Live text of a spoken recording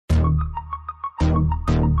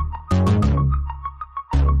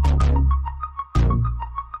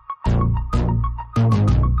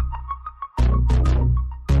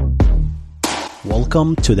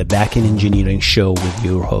Welcome to the Backend Engineering Show with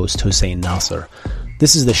your host, Hussein Nasser.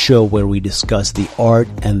 This is the show where we discuss the art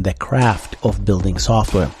and the craft of building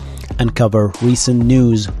software and cover recent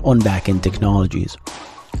news on backend technologies.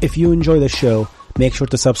 If you enjoy the show, make sure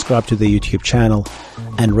to subscribe to the YouTube channel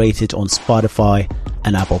and rate it on Spotify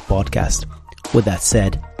and Apple Podcast. With that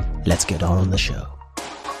said, let's get on the show.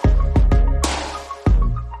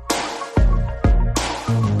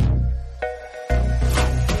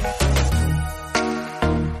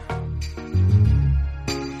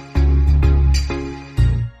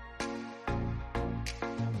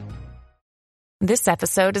 This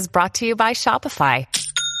episode is brought to you by Shopify.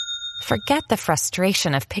 Forget the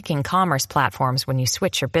frustration of picking commerce platforms when you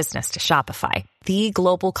switch your business to Shopify, the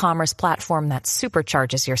global commerce platform that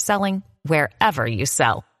supercharges your selling wherever you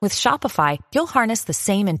sell. With Shopify, you'll harness the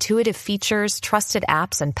same intuitive features, trusted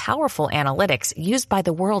apps, and powerful analytics used by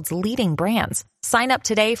the world's leading brands. Sign up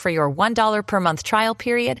today for your $1 per month trial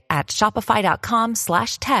period at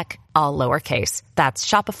shopify.com/tech, all lowercase. That's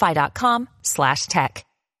shopify.com/tech.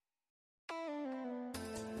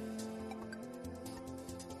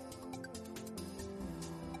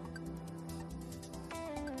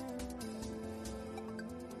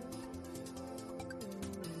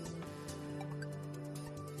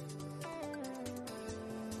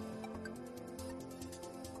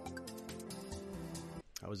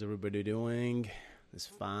 How's everybody doing this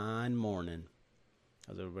fine morning?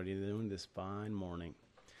 We're going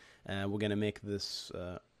to make this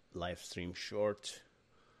live stream short.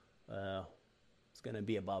 It's going to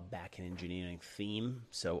be about backend engineering theme.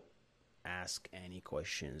 So ask any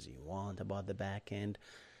questions you want about the backend.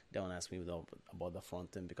 Don't ask me about the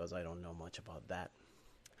front end because I don't know much about that.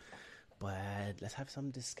 But let's have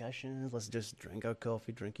some discussions. Let's just drink our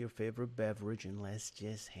coffee, drink your favorite beverage, and let's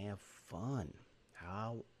just have fun.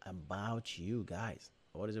 How about you guys?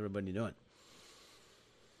 What is everybody doing?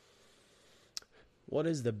 What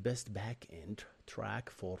is the best back-end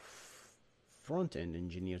track for front-end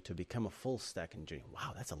engineer to become a full-stack engineer?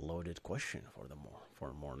 Wow, that's a loaded question for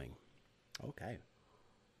a morning. Okay.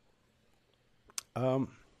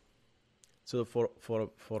 So for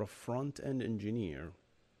a front-end engineer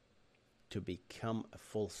to become a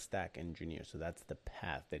full-stack engineer, so that's the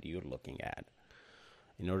path that you're looking at.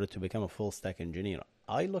 In order to become a full-stack engineer,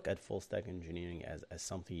 I look at full-stack engineering as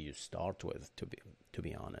something you start with, to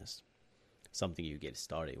be honest. Something you get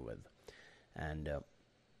started with. And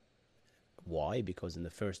why? Because in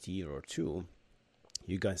the first year or two,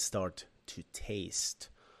 you guys start to taste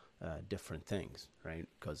different things, right?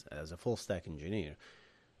 Because as a full-stack engineer,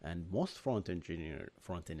 and most front-end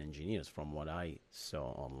engineers, from what I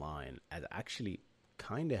saw online, actually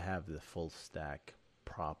kind of have the full-stack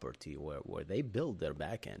property where they build their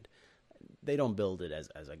backend. They don't build it as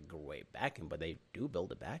a great backend, but they do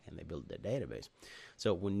build a backend. They build the database.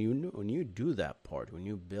 So when you do that part, when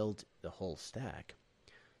you build the whole stack,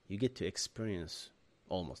 you get to experience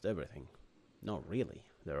almost everything. Not really.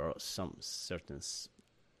 There are some certain,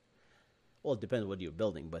 well, it depends what you're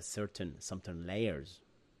building, but certain layers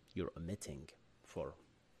you're omitting for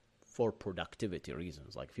productivity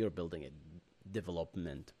reasons. Like if you're building a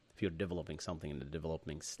development. If you're developing something in the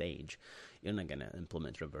developing stage, you're not going to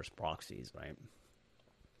implement reverse proxies, right?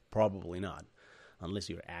 Probably not, unless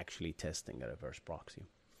you're actually testing a reverse proxy.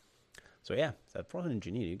 So yeah, as a front-end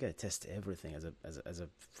engineer, you got to test everything. As a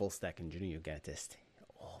full-stack engineer, you got to test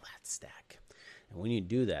all that stack. And when you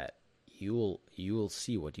do that, you will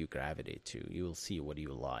see what you gravitate to. You will see what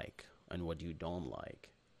you like and what you don't like.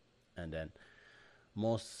 And then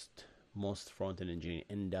most front-end engineers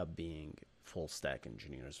end up being full stack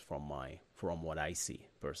engineers from what I see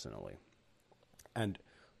personally. And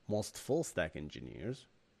most full stack engineers,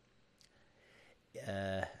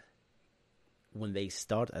 when they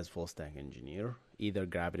start as full stack engineer, either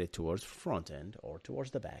gravitate towards front end or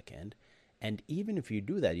towards the back end. And even if you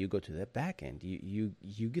do that, you go to the back end, you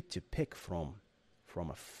get to pick from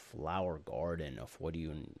a flower garden of what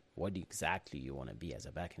exactly you want to be as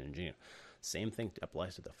a back end engineer. Same thing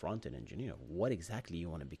applies to the front-end engineer. What exactly you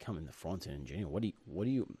want to become in the front-end engineer? What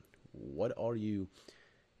are you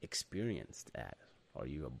experienced at? Are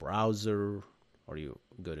you a browser? Are you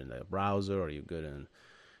good in the browser? Are you good in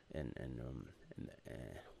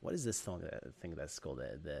what is this thing that's called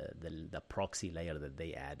the proxy layer that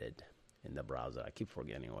they added in the browser? I keep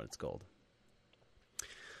forgetting what it's called.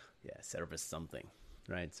 Yeah, service something,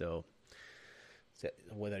 right? So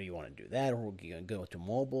whether you want to do that or go to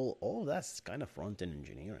mobile, all that's kind of front-end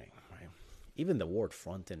engineering, right? Even the word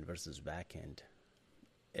front-end versus back-end,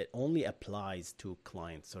 it only applies to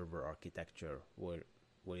client-server architecture where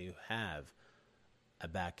you have a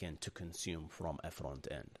back-end to consume from a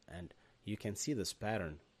front-end. And you can see this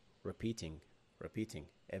pattern repeating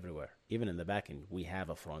everywhere. Even in the backend, we have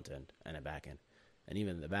a front end and a backend. And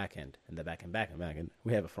even in the backend, backend,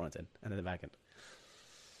 we have a front end and a backend.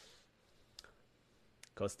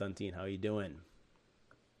 Konstantin, how you doing?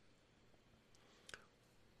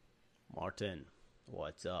 Martin,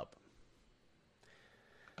 what's up?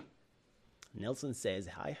 Nelson says,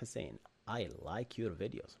 hi Hussein, I like your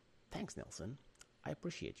videos. Thanks, Nelson. I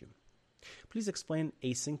appreciate you. Please explain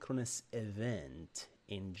asynchronous event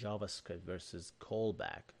in JavaScript versus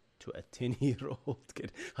callback to a 10-year-old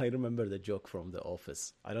kid. I remember the joke from The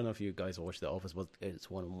Office. I don't know if you guys watch The Office, but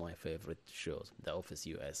it's one of my favorite shows, The Office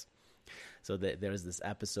US. So there's this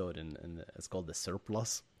episode, and it's called The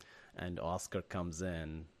Surplus, and Oscar comes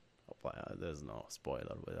in. There's no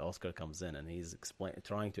spoiler, but Oscar comes in and he's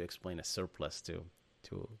trying to explain a surplus to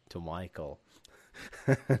Michael,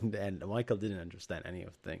 and Michael didn't understand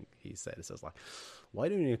anything he said. So it's like, why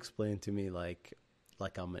don't you explain to me like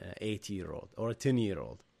I'm an 8-year-old or a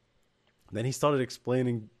 10-year-old? Then he started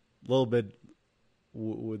explaining a little bit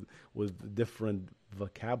with different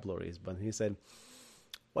vocabularies, but he said,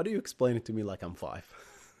 why do you explain it to me like I'm 5?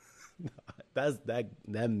 That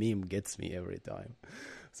meme gets me every time.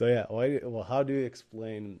 So yeah, how do you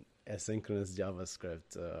explain asynchronous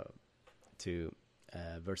JavaScript to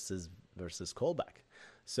versus callback?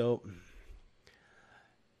 So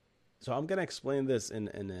I'm gonna explain this in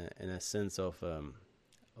a sense of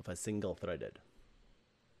a single threaded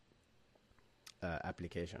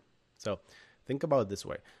application. So think about it this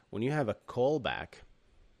way: when you have a callback,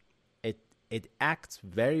 it acts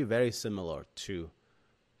very, very similar to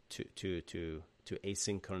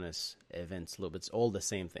asynchronous events loop. It's all the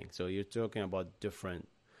same thing. So you're talking about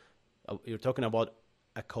you're talking about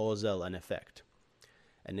a causal and effect.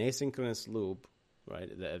 An asynchronous loop, right?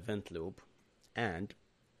 The event loop, and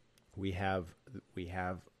we have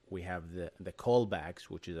the callbacks,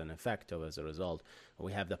 which is an effect of as a result.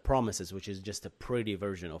 We have the promises, which is just a pretty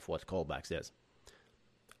version of what callbacks is.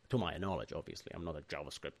 To my knowledge, obviously, I'm not a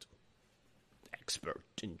JavaScript expert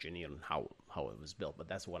engineer and how it was built, but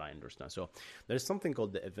that's what I understand. So there's something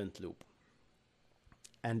called the event loop,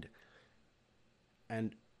 and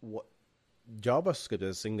what JavaScript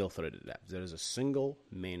is a single-threaded app. There is a single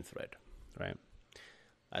main thread, right?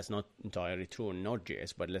 That's not entirely true in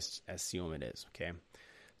Node.js, but let's assume it is. Okay,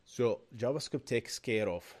 so JavaScript takes care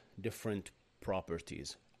of different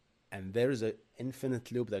properties, and there's an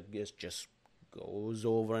infinite loop that just goes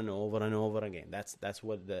over and over and over again. That's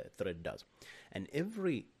what the thread does. And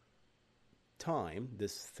every time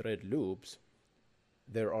this thread loops,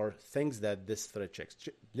 there are things that this thread checks.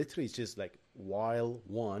 Literally, it's just like while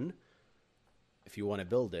one, if you want to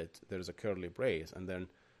build it, there's a curly brace. And then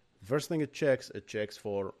the first thing it checks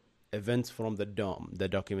for events from the DOM, the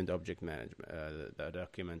document object management, the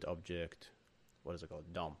document object, what is it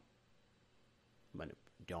called? DOM.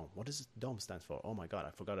 DOM. What does DOM stands for? Oh my God,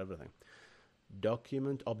 I forgot everything.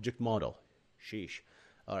 Document object model. Sheesh.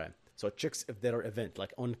 All right. So it checks if there are events,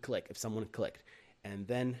 like on click, if someone clicked. And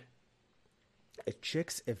then it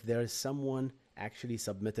checks if there is someone actually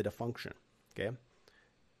submitted a function. Okay.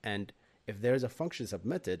 And if there is a function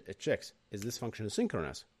submitted, it checks, is this function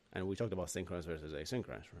synchronous? And we talked about synchronous versus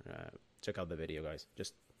asynchronous. Check out the video, guys.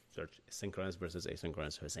 Just search synchronous versus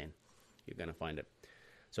asynchronous Hussein. You're going to find it.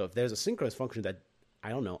 So if there's a synchronous function that, I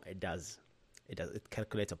don't know, it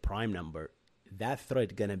calculates a prime number, that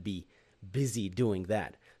thread going to be busy doing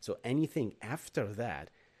that. So anything after that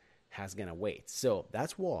has going to wait. So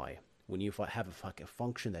that's why when you have a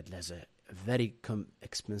function that has a very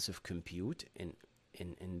expensive compute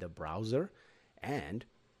in the browser, and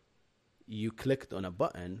you clicked on a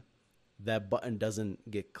button, that button doesn't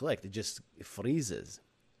get clicked. It just freezes.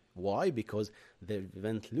 Why? Because the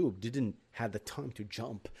event loop didn't have the time to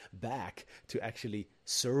jump back to actually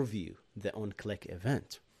serve you the on-click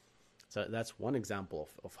event. So that's one example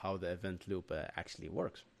of how the event loop actually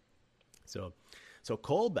works. So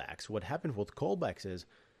callbacks, what happens with callbacks is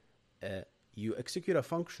you execute a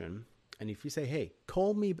function, and if you say, hey,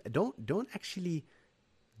 call me, don't actually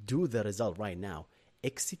do the result right now.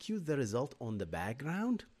 Execute the result on the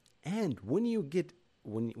background, and when you get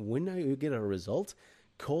a result,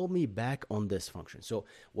 call me back on this function. So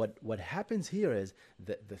what happens here is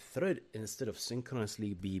that the thread, instead of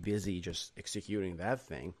synchronously be busy just executing that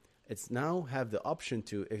thing, it's now have the option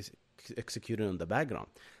to execute it on the background.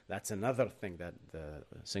 That's another thing that the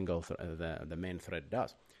the main thread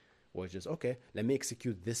does, which is, okay, let me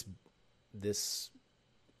execute this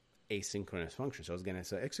asynchronous function. So it's going to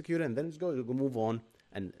say execute it, and then it's going to move on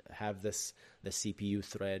and have the CPU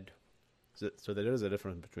thread So there is a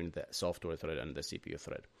difference between the software thread and the CPU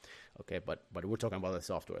thread. Okay, but we're talking about the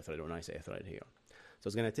software thread when I say thread here. So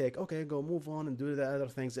it's going to take, okay, go move on and do the other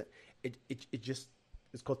things. It just,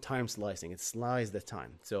 it's called time slicing. It slices the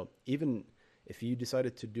time. So even if you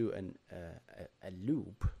decided to do a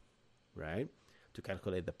loop, right, to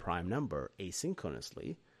calculate the prime number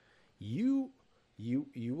asynchronously, you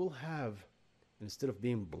will have, instead of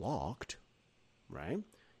being blocked, right,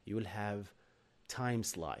 you will have time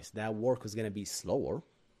slice. That work is going to be slower,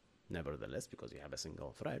 nevertheless, because you have a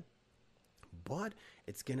single thread, but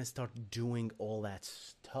it's going to start doing all that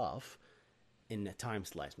stuff in a time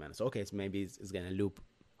slice manner. So, okay, maybe it's going to loop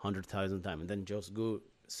 100,000 times and then just go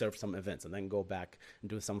serve some events and then go back and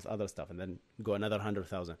do some other stuff and then go another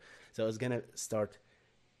 100,000. So it's going to start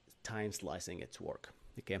time slicing its work.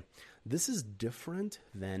 Okay, this is different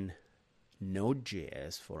than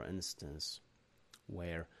Node.js, for instance,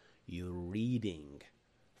 where you're reading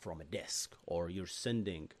from a disk or you're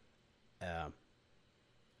sending a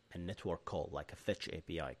network call, like a fetch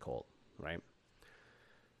API call, right?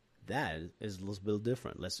 That is a little bit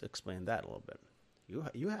different. Let's explain that a little bit.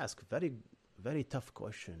 You ask very, very tough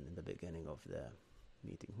question in the beginning of the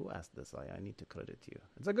meeting. Who asked this? I need to credit you.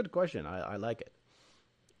 It's a good question. I like it.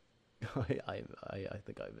 I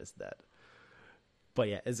think I missed that. But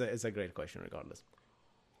yeah, it's a great question regardless.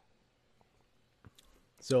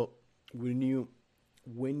 So when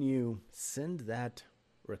you send that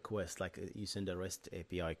request, like you send a REST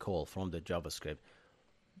API call from the JavaScript,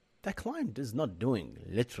 the client is not doing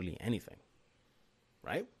literally anything,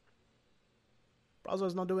 right? Browser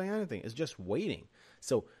is not doing anything. It's just waiting.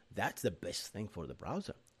 So that's the best thing for the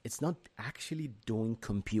browser. It's not actually doing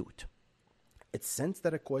compute. It sends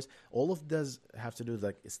the request. All of it does have to do is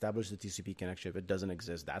like establish the TCP connection. If it doesn't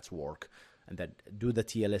exist, that's work. And then do the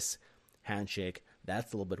TLS handshake.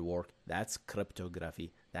 That's a little bit of work. That's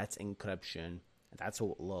cryptography. That's encryption. That's a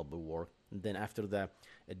little bit of work. And then after that,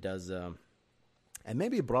 it does. And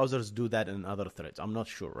maybe browsers do that in other threads. I'm not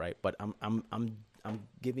sure, right? But I'm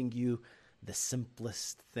giving you the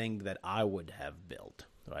simplest thing that I would have built,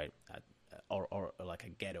 right? Or like a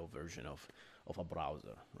ghetto version of a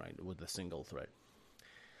browser, right, with a single thread.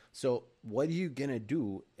 So what you're gonna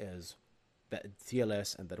do is that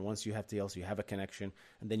TLS, and then once you have TLS, you have a connection,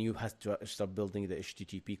 and then you have to start building the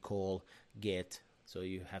HTTP call, GET. So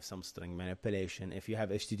you have some string manipulation. If you have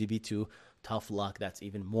HTTP2, tough luck. That's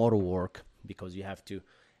even more work because you have to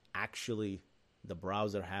actually, the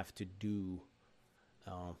browser have to do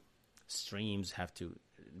streams, have to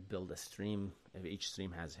build a stream. Each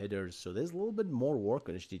stream has headers. So there's a little bit more work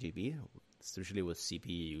on HTTP, especially with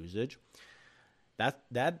CPU usage. That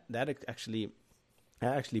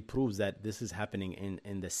actually proves that this is happening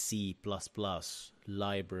in the C++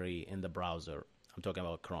 library in the browser. I'm talking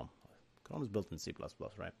about Chrome. Chrome is built in C++,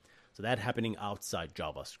 right? So that happening outside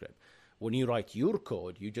JavaScript. When you write your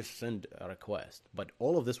code, you just send a request. But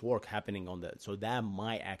all of this work happening on that, so that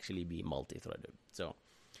might actually be multi-threaded. So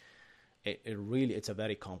it's a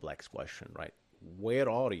very complex question, right? Where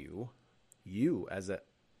are you? You as a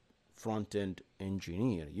front-end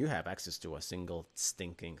engineer, you have access to a single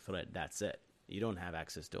stinking thread. That's it. You don't have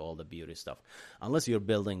access to all the beauty stuff. Unless you're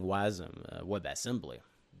building WASM, WebAssembly,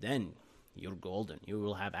 then you're golden. You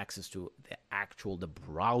will have access to the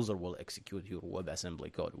browser will execute your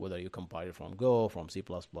WebAssembly code, whether you compile it from Go, from C++.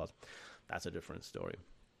 That's a different story.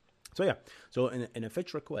 So yeah, so in a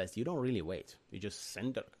fetch request, you don't really wait. You just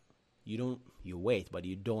send it. You wait, but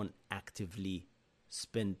you don't actively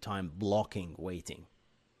spend time blocking waiting.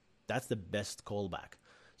 That's the best callback.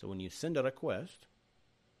 So when you send a request,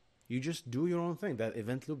 you just do your own thing. That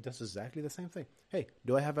event loop does exactly the same thing. Hey,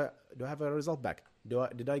 do I have a result back?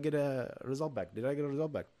 Did I get a result back? Did I get a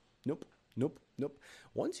result back? Nope.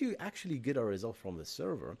 Once you actually get a result from the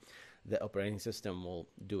server, the operating system will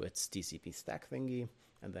do its TCP stack thingy,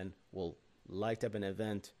 and then will light up an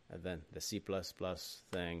event, and then the C++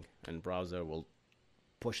 thing and browser will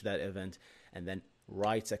push that event, and then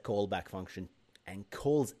writes a callback function, and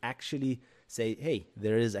calls actually say, hey,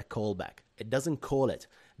 there is a callback. It doesn't call it.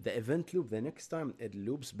 The event loop, the next time it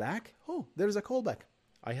loops back, oh, there's a callback.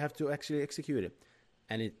 I have to actually execute it.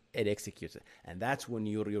 And it executes it. And that's when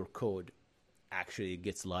your code actually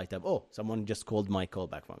gets light up. Oh, someone just called my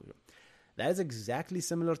callback function. That is exactly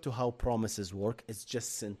similar to how promises work. It's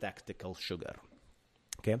just syntactical sugar.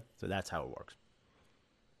 Okay, so that's how it works.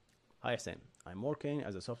 Hi, Hussein. I'm working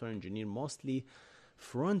as a software engineer, mostly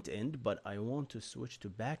front end, but I want to switch to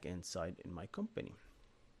back end side in my company.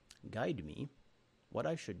 Guide me what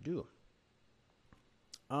I should do.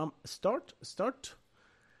 Start.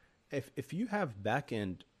 If you have back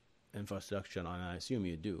end infrastructure, and I assume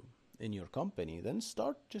you do, in your company, then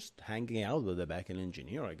start just hanging out with the backend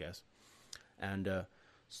engineer, I guess, and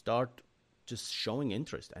start just showing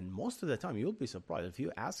interest. And most of the time, you'll be surprised if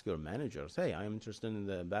you ask your managers, "Hey, I'm interested in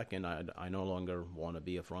the backend. I no longer want to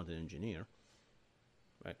be a front end engineer."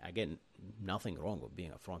 Right? Again, nothing wrong with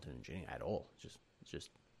being a front end engineer at all. It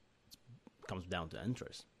comes down to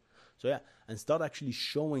interest. So yeah, and start actually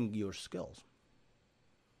showing your skills.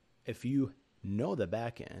 If you know the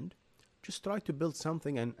backend, just try to build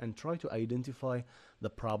something and try to identify the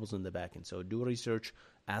problems in the backend. So do research,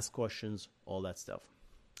 ask questions, all that stuff.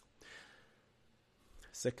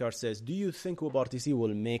 Sekar says, do you think WebRTC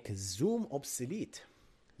will make Zoom obsolete?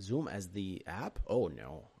 Zoom as the app? Oh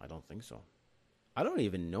no, I don't think so. I don't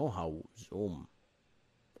even know how Zoom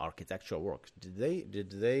architecture works.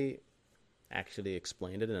 Did they actually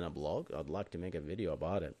explain it in a blog? I'd like to make a video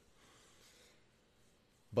about it.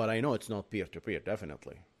 But I know it's not peer-to-peer,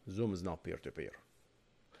 definitely. Zoom is not peer-to-peer.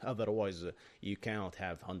 Otherwise, you cannot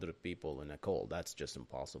have 100 people in a call. That's just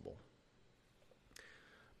impossible.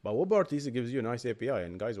 But WebRTC gives you a nice API.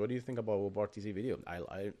 And guys, what do you think about WebRTC video?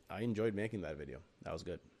 I enjoyed making that video. That was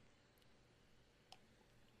good.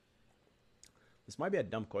 This might be a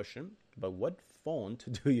dumb question, but what font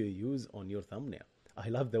do you use on your thumbnail? I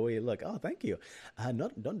love the way you look. Oh, thank you.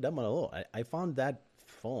 Not dumb at all. I found that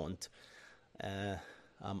font.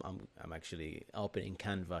 I'm actually opening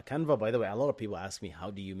Canva. Canva, by the way, a lot of people ask me,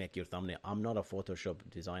 how do you make your thumbnail? I'm not a Photoshop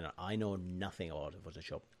designer. I know nothing about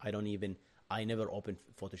Photoshop. I never opened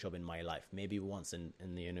Photoshop in my life. Maybe once in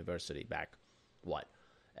the university back,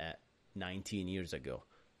 19 years ago.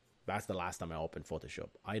 That's the last time I opened Photoshop.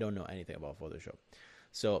 I don't know anything about Photoshop.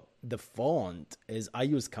 So the font is, I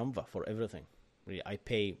use Canva for everything. Really, I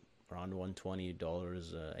pay around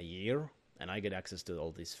 $120 a year, and I get access to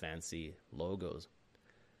all these fancy logos.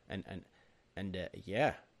 And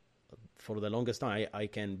yeah, for the longest time, I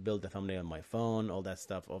can build the thumbnail on my phone, all that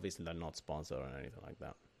stuff. Obviously, they're not sponsored or anything like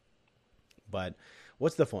that. But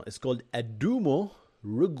what's the font? It's called Adumo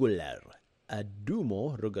Regular.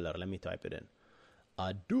 Adumo Regular. Let me type it in.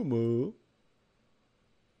 Adumo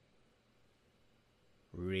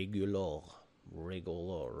Regular.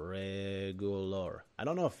 I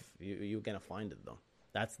don't know if you're gonna find it though.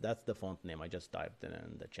 That's the font name. I just typed it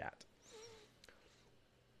in the chat.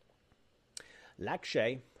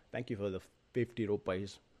 Lakshay, thank you for the 50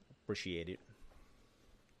 rupees. Appreciate it.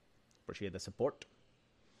 Appreciate the support.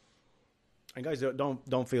 And guys,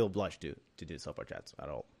 don't feel obliged to do super chats at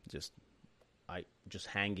all. Just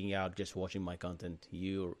hanging out, just watching my content.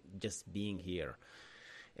 You just being here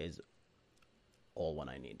is all what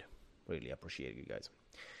I need. Really appreciate you guys.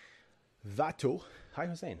 Vato, hi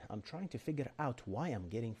Hussein. I'm trying to figure out why I'm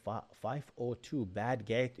getting 502 bad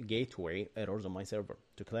gateway errors on my server.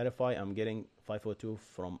 To clarify, I'm getting 502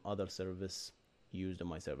 from other service used on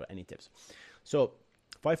my server. Any tips? So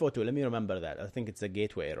 502, let me remember that. I think it's a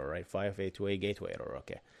gateway error, right? 582 gateway error.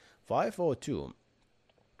 Okay. 502.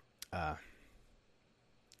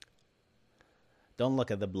 Don't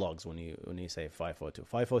look at the blogs when you say 502.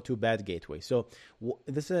 502 bad gateway. So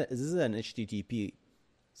this is an HTTP.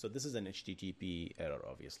 So this is an HTTP error,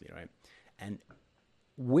 obviously, right? And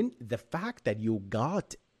when the fact that you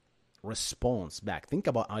got response back, think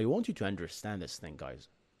about. I want you to understand this thing, guys.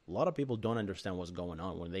 A lot of people don't understand what's going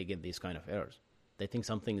on when they get these kind of errors. They think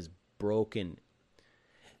something is broken.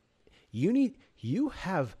 You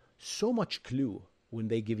have so much clue when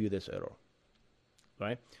they give you this error,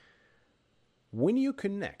 right? When you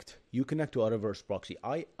connect to a reverse proxy.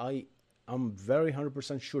 I'm very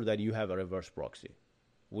 100% sure that you have a reverse proxy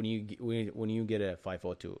when you get a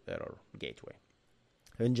 502 error gateway.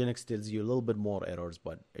 Nginx tells you a little bit more errors,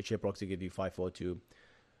 but HA proxy gives you 502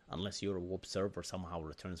 unless your web server somehow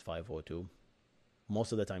returns 502.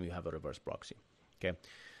 Most of the time you have a reverse proxy. Okay,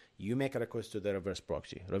 you make a request to the reverse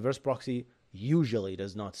proxy. Reverse proxy usually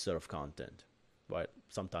does not serve content, but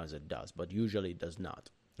sometimes it does, but usually it does not,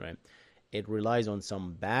 right? It relies on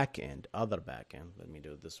some backend, other backend. Let me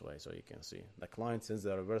do it this way so you can see. The client sends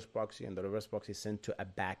the reverse proxy, and the reverse proxy is sent to a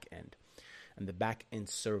backend. And the backend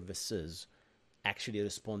services actually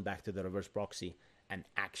respond back to the reverse proxy, and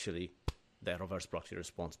actually the reverse proxy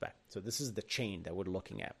responds back. So this is the chain that we're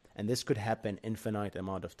looking at. And this could happen infinite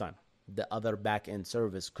amount of time. The other backend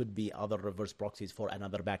service could be other reverse proxies for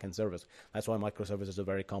another backend service. That's why microservices are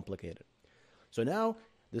very complicated. So now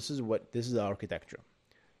this is the architecture.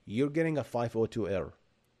 You're getting a 502 error.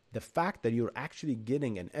 The fact that you're actually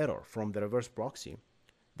getting an error from the reverse proxy,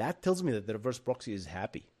 that tells me that the reverse proxy is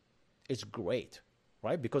happy. It's great,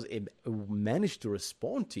 right? Because it managed to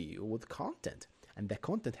respond to you with content, and the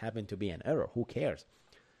content happened to be an error. Who cares?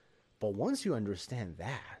 But once you understand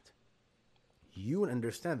that, you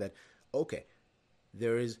understand that, okay,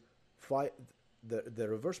 there is the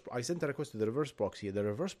reverse. I sent a request to the reverse proxy. The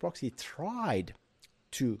reverse proxy tried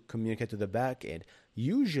to communicate to the backend.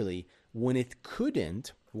 Usually, when it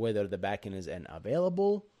couldn't, whether the backend is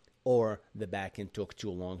unavailable or the backend took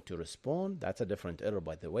too long to respond, that's a different error,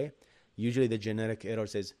 by the way. Usually, the generic error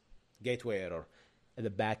says gateway error, the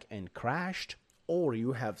backend crashed, or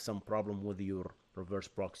you have some problem with your reverse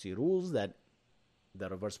proxy rules that the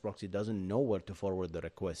reverse proxy doesn't know where to forward the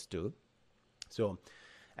request to. So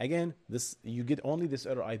again, you get only this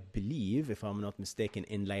error, I believe, if I'm not mistaken,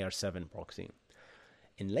 in layer 7 proxying.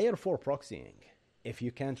 In layer 4 proxying, if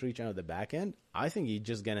you can't reach out of the backend, I think you're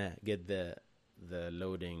just gonna get the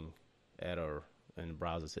loading error in the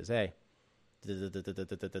browser says, hey,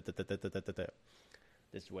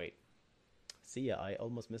 just wait. See ya, I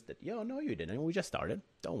almost missed it. Yo, no, you didn't. We just started.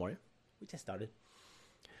 Don't worry. We just started.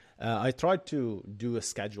 I tried to do a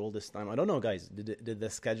schedule this time. I don't know, guys. Did the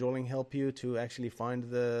scheduling help you to actually find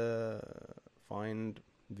the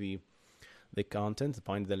content,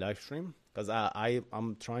 find the live stream? Because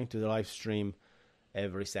I'm trying to live stream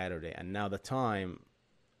every Saturday, and now the time,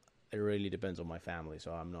 it really depends on my family,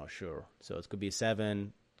 so I'm not sure. So it could be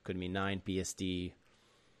 7, could be 9 PST,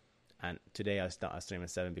 and today I stream at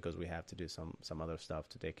 7 because we have to do some other stuff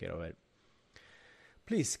to take care of it.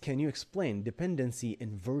 Please, can you explain dependency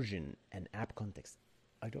inversion and app context?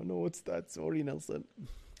 I don't know what's that. Sorry, Nelson.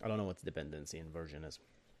 I don't know what dependency inversion is.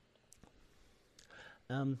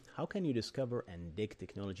 How can you discover and dig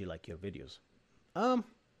technology like your videos?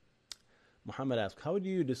 Muhammad asks, how do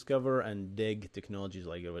you discover and dig technologies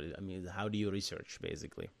like your videos? I mean, how do you research,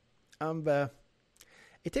 basically?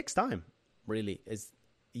 It takes time, really.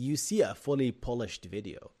 You see a fully polished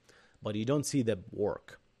video, but you don't see the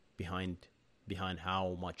work behind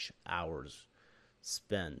how much hours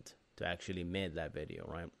spent to actually make that video,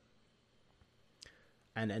 right?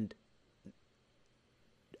 And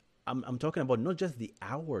I'm talking about not just the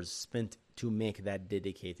hours spent to make that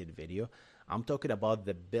dedicated video. I'm talking about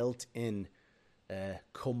the built-in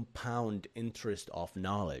compound interest of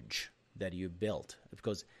knowledge that you built.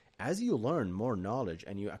 Because as you learn more knowledge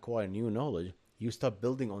and you acquire new knowledge, you start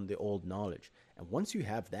building on the old knowledge. And once you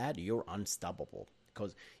have that, you're unstoppable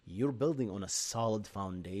because you're building on a solid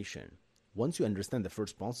foundation. Once you understand the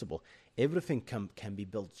first principle, everything can be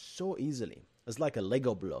built so easily. It's like a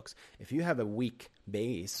Lego blocks. If you have a weak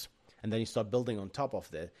base and then you start building on top of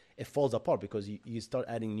that, it falls apart because you start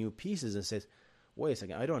adding new pieces and says, wait a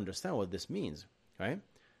second, I don't understand what this means, right?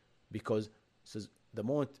 Because the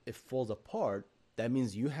moment it falls apart, that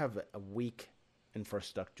means you have a weak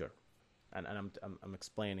infrastructure. And I'm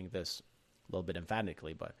explaining this a little bit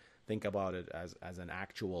emphatically, but think about it as an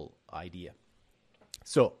actual idea.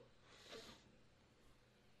 So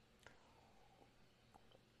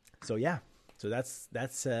yeah. So that's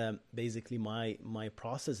basically my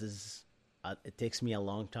process is. It takes me a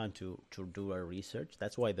long time to do a research.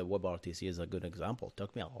 That's why the WebRTC is a good example. It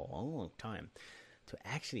took me a long time to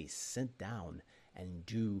actually sit down and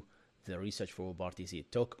do the research for WebRTC.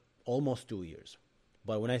 It took almost 2 years.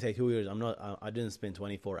 But when I say 2 years, I didn't spend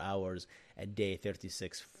 24 hours a day,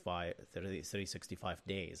 365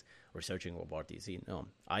 days researching WebRTC. No,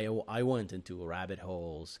 I went into rabbit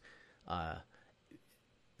holes.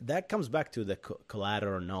 That comes back to the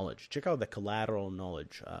collateral knowledge. Check out the collateral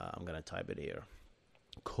knowledge. I'm going to type it here.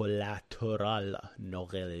 Collateral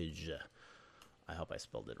knowledge. I hope I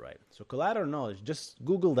spelled it right. So collateral knowledge, just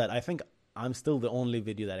Google that. I think I'm still the only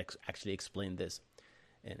video that actually explained this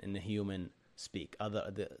in a human speak.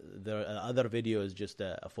 The other video is just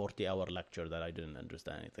a 40-hour lecture that I didn't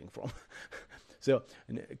understand anything from. So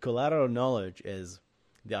collateral knowledge is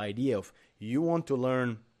the idea of you want to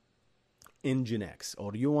learn Nginx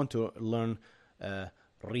or you want to learn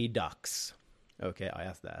Redux. Okay, I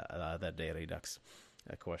asked that day Redux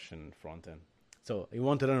a question front end. So you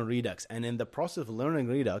want to learn Redux, and in the process of learning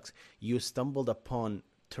Redux, you stumbled upon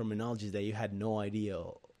terminologies that you had no idea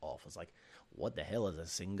of. It's like, what the hell is a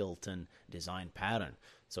singleton design pattern?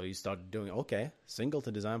 So you start doing, okay,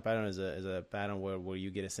 singleton design pattern is a pattern where you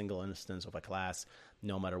get a single instance of a class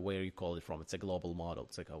no matter where you call it from. It's a global model.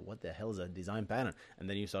 It's like, what the hell is a design pattern? And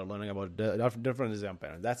then you start learning about different design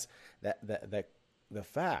patterns. That's the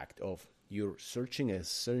fact of you're searching a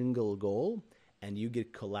single goal and you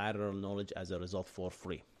get collateral knowledge as a result for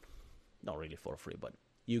free. Not really for free, but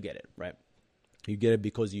you get it, right? You get it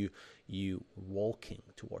because you walking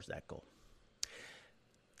towards that goal.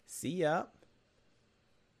 See ya.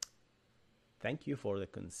 Thank you for the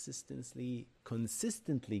consistently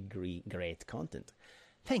great content.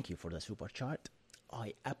 Thank you for the super chat.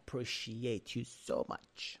 I appreciate you so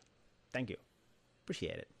much. Thank you.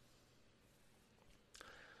 Appreciate it.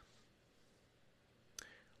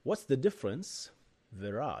 What's the difference?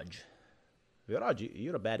 Viraj. Viraj,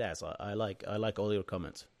 you're a badass. I like all your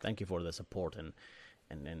comments. Thank you for the support and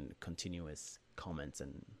continuous comments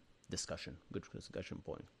and discussion. Good discussion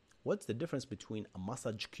point. What's the difference between a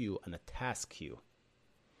message queue and a task queue?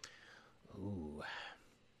 Ooh.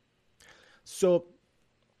 So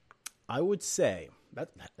I would say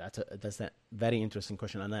that's a very interesting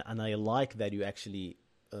question, and I like that you actually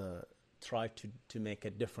try to make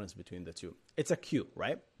a difference between the two. It's a queue,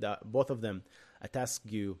 right? Both of them, a task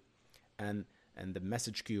queue and the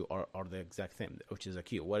message queue are the exact same, which is a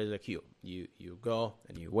queue. What is a queue? You go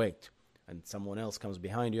and you wait, and someone else comes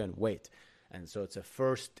behind you and wait, and so it's a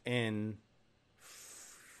first in,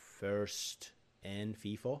 FIFO,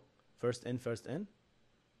 first in, first in.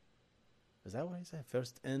 Is that what I said?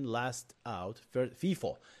 First in, last out.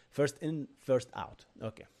 FIFO, first in, first out.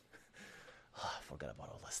 Okay. I forgot about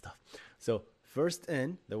all that stuff. So first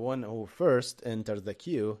in, the one who first enters the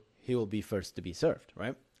queue, he will be first to be served,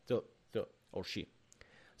 right? So or she.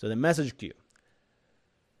 So the message queue.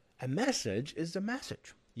 A message is a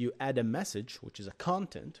message. You add a message, which is a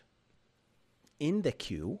content, in the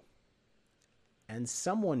queue, and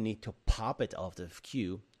someone need to pop it off the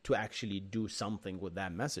queue to actually do something with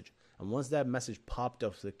that message. And once that message popped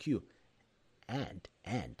off the queue, and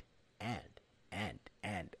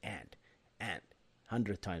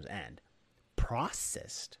 100 times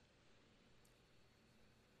processed,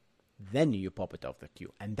 then you pop it off the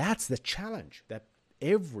queue. And that's the challenge that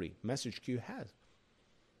every message queue has.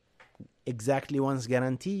 Exactly once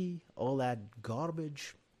guarantee, all that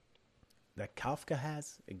garbage that Kafka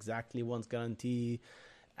has, exactly once guarantee,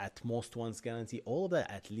 at most once guarantee, all of that,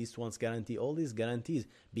 at least once guarantee, all these guarantees,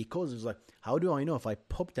 because it's like, how do I know if I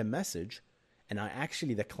popped a message and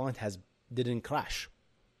the client didn't crash?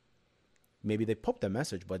 Maybe they popped a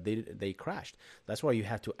message, but they crashed. That's why you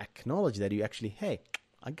have to acknowledge that you actually, hey,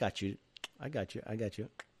 I got you. I'm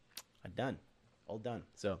done. All done.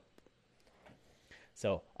 So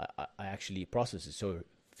I actually process it. So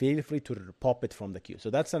feel free to pop it from the queue. So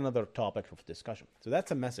that's another topic of discussion. So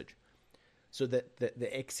that's a message. So the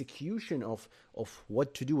execution of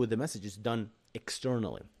what to do with the message is done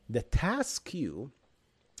externally. The task queue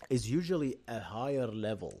is usually a higher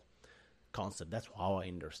level concept. That's how I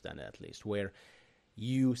understand it, at least, where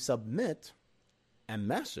you submit a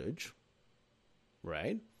message,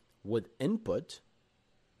 right, with input,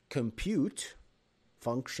 compute,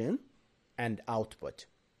 function, and output,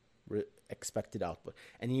 expected output.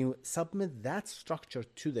 And you submit that structure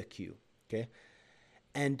to the queue, okay?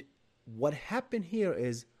 And what happened here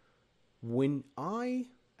is when I,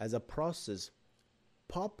 as a process,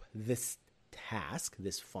 pop this task,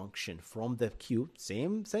 this function from the queue,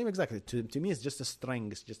 same exactly. To me, it's just a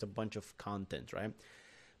string. It's just a bunch of content, right?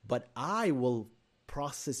 But I will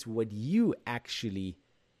process what you actually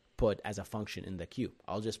put as a function in the queue.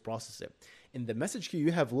 I'll just process it. In the message queue,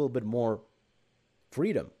 you have a little bit more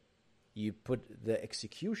freedom. You put the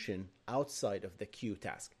execution outside of the queue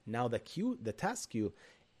task. Now the task queue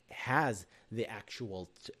has the actual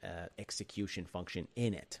execution function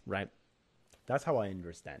in it, right? That's how I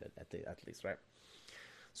understand it, at least, right?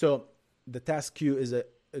 So the task queue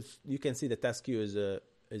you can see the task queue is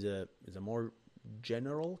a more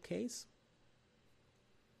general case.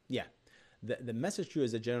 Yeah, the message queue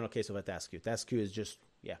is a general case of a task queue. Task queue is just,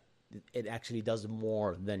 it actually does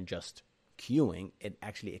more than just queuing. It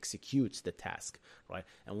actually executes the task, right?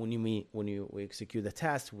 And when we execute the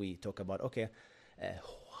task, we talk about, okay,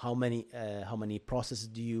 how many processes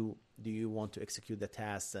do you want to execute the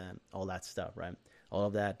tasks and all that stuff, right? All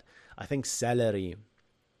of that. I think Celery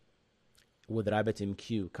with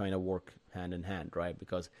RabbitMQ kind of work hand in hand, right?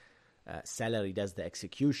 Because Celery does the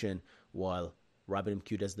execution while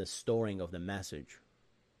RabbitMQ does the storing of the message.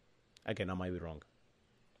 Again, I might be wrong.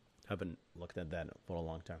 Haven't looked at that for a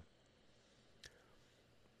long time.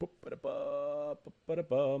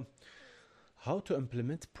 How to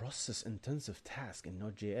implement process-intensive task in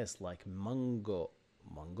Node.js like Mongo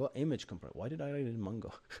image compression. Why did I write it in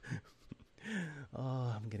Mongo?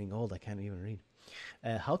 Oh, I'm getting old. I can't even read.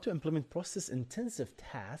 How to implement process-intensive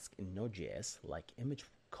task in Node.js like image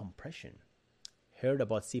compression. Heard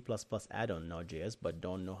about C++ add-on Node.js, but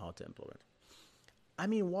don't know how to implement. I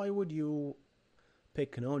mean, why would you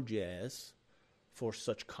pick Node.js for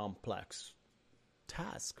such complex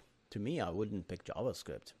task? To me, I wouldn't pick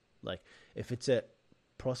JavaScript. Like, if it's a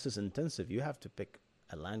process intensive, you have to pick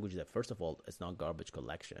a language that, first of all, it's not garbage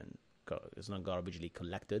collection. It's not garbagely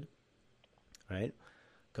collected, right?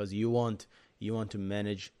 Because you want to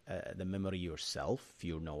manage the memory yourself if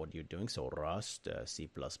you know what you're doing. So Rust, C++,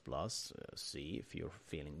 C if you're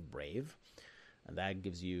feeling brave. And that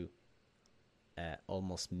gives you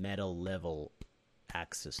almost metal level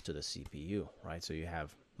access to the CPU, right? So you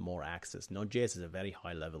have more access. Node.js is a very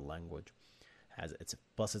high level language.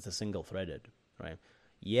 Plus it's a single threaded, right?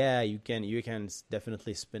 Yeah, you can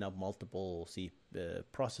definitely spin up multiple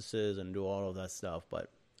processes and do all of that stuff,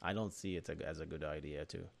 but I don't see it as a good idea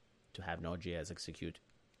to have Node.js execute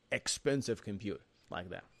expensive compute like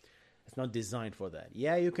that. It's not designed for that.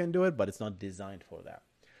 Yeah, you can do it, but it's not designed for that.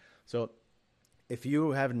 So if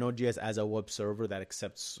you have Node.js as a web server that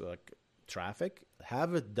accepts traffic,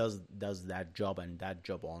 have it does that job and that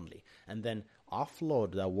job only, and then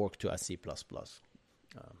offload that work to a C++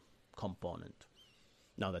 component.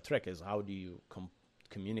 Now the trick is, how do you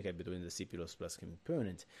communicate between the C++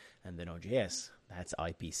 component and the Node.js? That's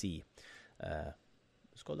IPC.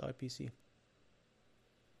 It's called IPC.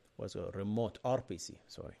 What's a remote RPC?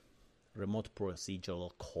 Sorry, remote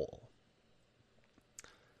procedural call.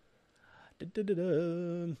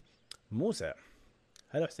 Musa,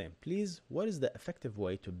 hello Hussein. Please, what is the effective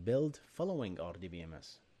way to build following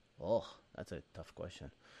RDBMS? Oh, that's a tough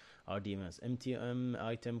question. RDBMS, MTM,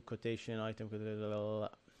 item quotation. I don't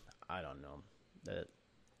know.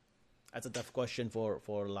 That's a tough question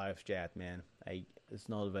for live chat, man. It's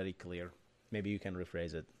not very clear. Maybe you can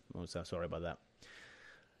rephrase it. Musa, sorry about that.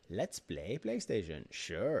 Let's play PlayStation.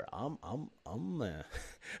 Sure,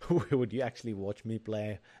 would you actually watch me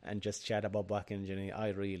play and just chat about backend engineering? I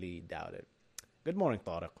really doubt it. Good morning,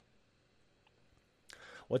 Tariq.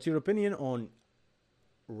 What's your opinion on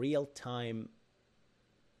real-time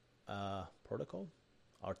protocol,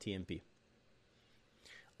 RTMP?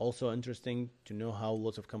 Also interesting to know how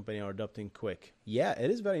lots of companies are adopting Quick. Yeah,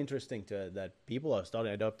 it is very interesting that people are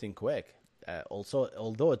starting adopting Quick. Also,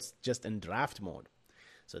 although it's just in draft mode.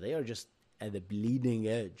 So they are just at the bleeding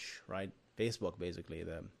edge, right? Facebook, basically.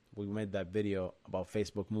 We made that video about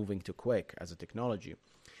Facebook moving to Quick as a technology.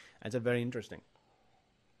 It's a very interesting.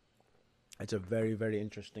 It's a very, very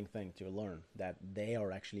interesting thing to learn that they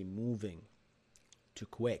are actually moving to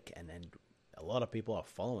Quick, and a lot of people are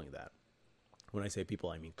following that. When I say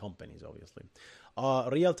people, I mean companies, obviously.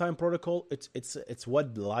 Real-time protocol, it's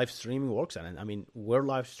what live streaming works on. And I mean, we're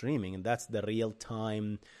live streaming, and that's the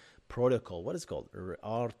real-time protocol. What is it called?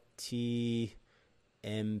 RTMP.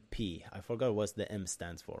 I forgot what the M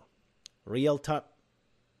stands for. Real time.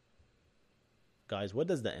 Guys, what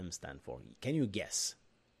does the M stand for? Can you guess?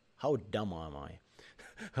 How dumb am I?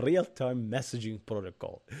 Real-time messaging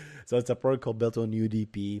protocol. So it's a protocol built on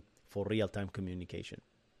UDP for real-time communication.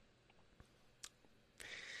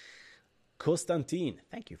 Konstantin,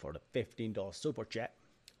 thank you for the $15 super chat.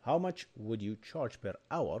 How much would you charge per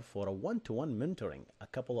hour for a one-to-one mentoring? A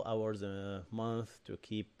couple of hours a month to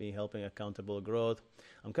keep me helping accountable growth.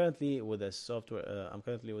 I'm currently with a software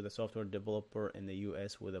developer in the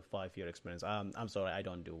US with a 5-year experience. I'm sorry, I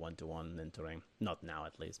don't do one-to-one mentoring, not now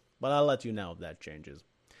at least. But I'll let you know if that changes.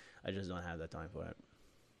 I just don't have the time for it.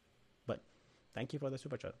 But thank you for the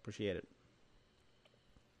super chat. Appreciate it.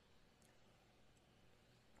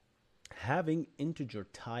 Having integer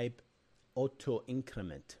type auto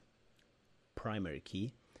increment primary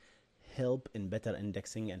key help in better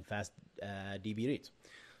indexing and fast DB reads.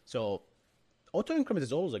 So auto increment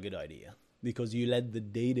is always a good idea because you let the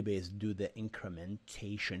database do the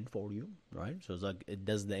incrementation for you, right? So it's like it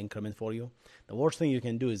does the increment for you. The worst thing you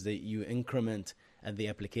can do is that you increment at the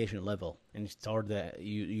application level and you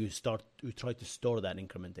try to store that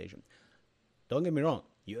incrementation. Don't get me wrong.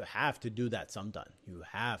 You have to do that sometime. You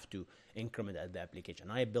have to increment at the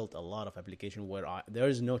application. I built a lot of applications where there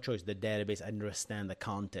is no choice. The database understand the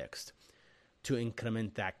context to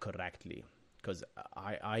increment that correctly because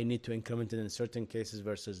I need to increment it in certain cases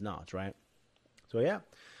versus not, right? So yeah,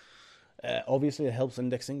 obviously it helps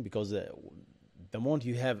indexing because the moment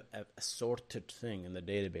you have a sorted thing in the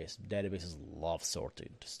databases love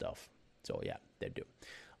sorted stuff. So yeah, they do.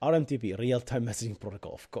 RMTP, real-time messaging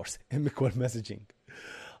protocol, of course. M-equal messaging.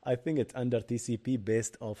 I think it's under TCP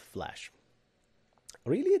based off Flash.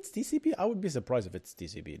 Really, it's TCP? I would be surprised if it's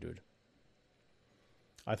TCP, dude.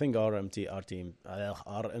 I think RTMP,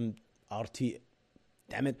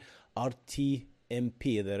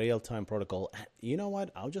 the real-time protocol. You know what?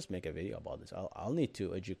 I'll just make a video about this. I'll need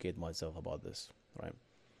to educate myself about this, right?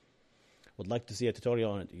 Would like to see a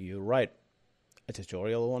tutorial on it. You're right. A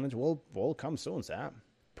tutorial on it will come soon, Sam.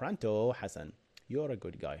 Pranto Hassan, you're a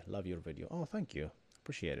good guy. Love your video. Oh, thank you.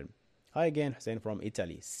 Appreciate it. Hi again, Hussein from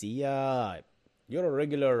Italy. See ya. You're a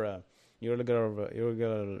regular. You're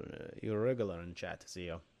regular in chat. See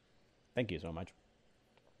ya. Thank you so much.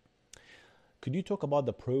 Could you talk about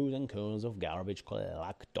the pros and cons of garbage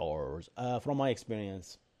collectors? From my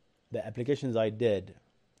experience, the applications I did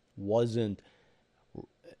wasn't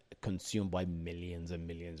consumed by millions and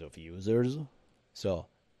millions of users. So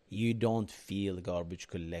you don't feel garbage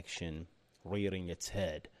collection rearing its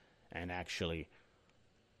head and actually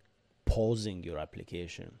pausing your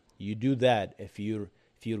application. You do that if you're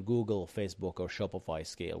Google, Facebook, or Shopify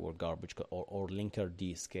scale, or garbage or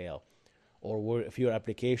Linkerd scale, or if your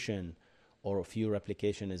application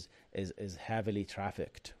is heavily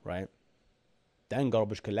trafficked, right? Then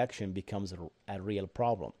garbage collection becomes a real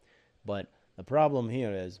problem. But the problem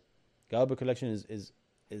here is garbage collection is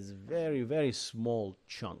very, very small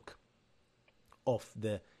chunk of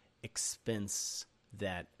the expense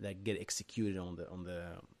that get executed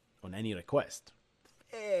on any request.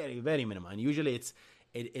 Very, very minimal. And usually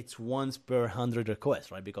it's once per 100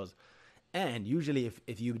 requests, right? And usually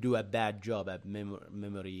if you do a bad job at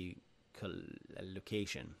memory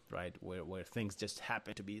allocation, right, where things just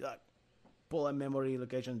happen to be like pull a memory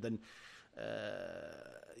location, then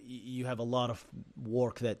you have a lot of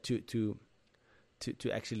work that to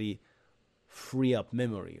actually free up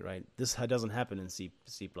memory, right? This doesn't happen in C++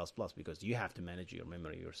 because you have to manage your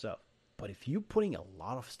memory yourself. But if you're putting a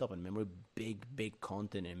lot of stuff in memory, big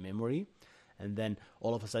content in memory, and then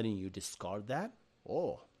all of a sudden you discard that,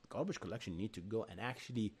 garbage collection need to go and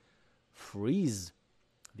actually freeze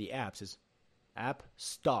the apps. Is app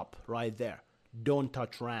stop right there. Don't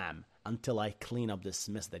touch RAM until I clean up this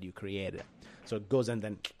mess that you created. So it goes and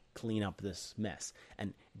then clean up this mess.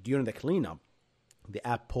 And during the cleanup, the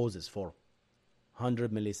app pauses for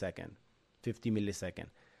 100 millisecond, 50 millisecond.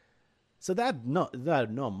 So that not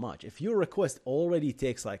much. If your request already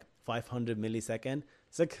takes like 500 millisecond,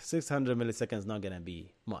 600 milliseconds is not going to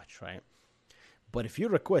be much, right? But if your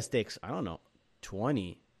request takes,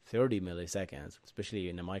 20, 30 milliseconds, especially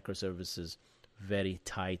in a microservices, very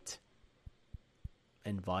tight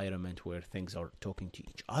environment where things are talking to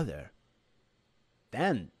each other,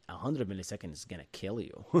 then 100 milliseconds is going to kill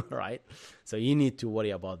you, right? So you need to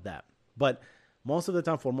worry about that. But most of the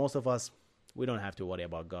time, for most of us, we don't have to worry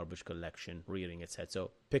about garbage collection rearing its head.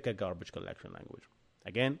 So pick a garbage collection language.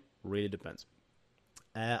 Again, really depends.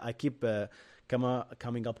 I keep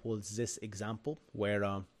coming up with this example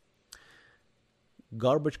where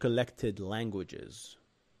garbage collected languages,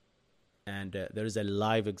 and there is a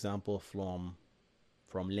live example from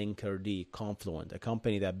Linkerd, Confluent, a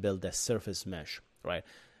company that built a Surface Mesh, right?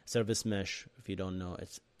 Surface Mesh, if you don't know,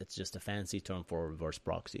 it's just a fancy term for reverse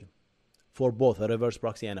proxy, for both a reverse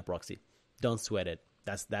proxy and a proxy. Don't sweat it.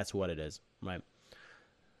 That's what it is, right?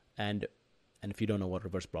 And if you don't know what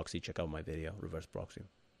reverse proxy, check out my video, reverse proxy.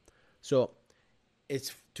 So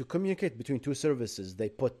it's to communicate between two services. They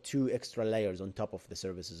put two extra layers on top of the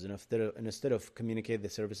services, and instead of communicate the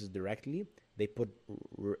services directly, they put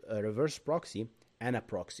a reverse proxy and a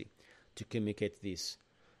proxy to communicate this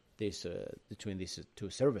between these two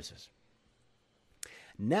services.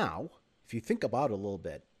 Now, if you think about it a little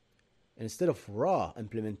bit, instead of raw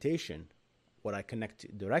implementation, what I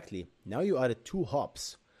connect directly, now you added two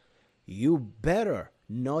hops. You better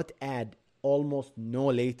not add almost no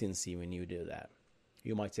latency when you do that.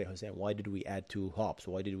 You might say, Hussein, why did we add two hops?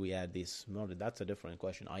 Why did we add this? No, that's a different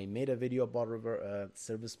question. I made a video about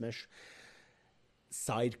service mesh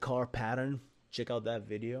sidecar pattern. Check out that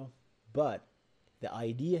video. But the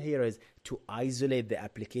idea here is to isolate the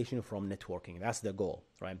application from networking. That's the goal,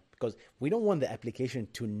 right? Because we don't want the application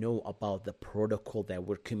to know about the protocol that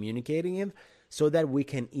we're communicating in so that we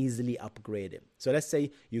can easily upgrade it. So let's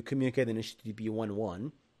say you communicate in HTTP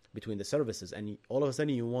 1.1 between the services, and all of a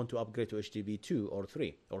sudden you want to upgrade to HTTP 2 or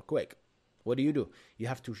 3 or quick. What do? You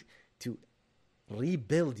have to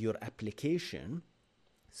rebuild your application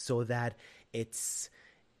so that it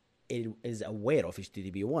is aware of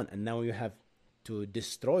HTTP 1, and now you have to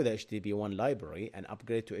destroy the HTTP 1 library and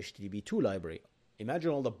upgrade to HTTP 2 library.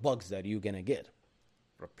 Imagine all the bugs that you're going to get.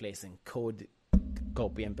 Replacing code,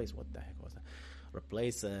 copy and paste. What the heck was that?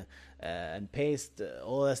 Replace and paste,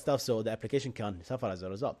 all that stuff, so the application can suffer as a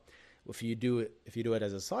result. If you do it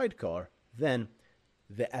as a sidecar, then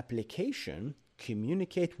the application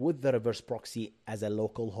communicate with the reverse proxy as a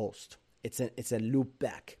local host. It's a loop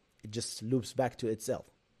back. It just loops back to itself.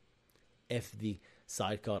 If the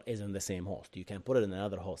sidecar is in the same host, you can put it in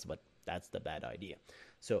another host, but that's the bad idea.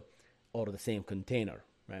 So, or the same container,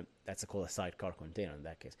 right? That's called a sidecar container in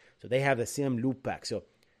that case. So they have the same loop back. So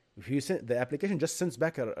if you send, the application just sends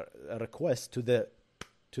back a request to the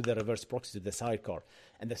reverse proxy, to the sidecar,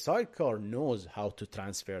 and the sidecar knows how to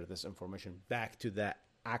transfer this information back to the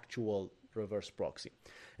actual reverse proxy.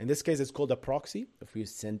 In this case, it's called a proxy if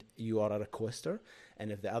you are a requester,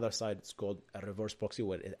 and if the other side, it's called a reverse proxy,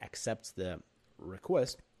 where it accepts the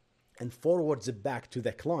request and forwards it back to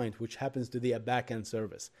the client, which happens to be a backend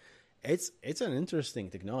service. it's an interesting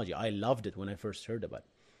technology. I loved it when I first heard about it.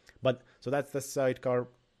 But so that's the sidecar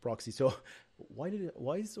proxy. So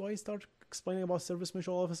why start explaining about service mesh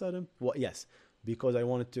all of a sudden? Well, yes, because I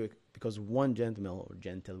wanted to, because one gentleman or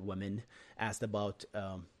gentlewoman asked about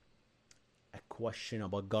a question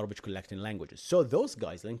about garbage collecting languages. So those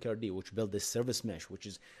guys, Linkerd, which built this service mesh, which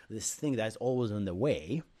is this thing that's always on the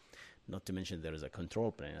way, not to mention there is a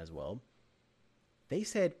control plane as well, they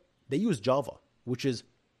said they use Java, which is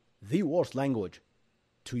the worst language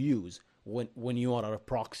to use when you are a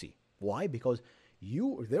proxy. Why? Because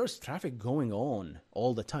there's traffic going on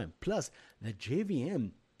all the time. Plus, the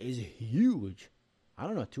JVM is huge. I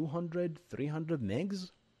don't know, 200, 300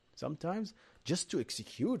 megs sometimes just to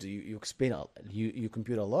execute. You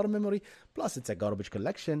compute a lot of memory. Plus, it's a garbage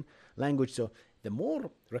collection language. So the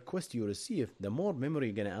more requests you receive, the more memory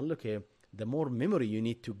you're going to allocate, the more memory you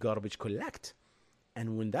need to garbage collect.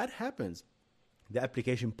 And when that happens, the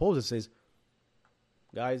application poses says,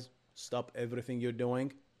 guys, stop everything you're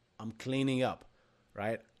doing. I'm cleaning up,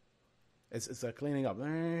 right? It's a cleaning up. I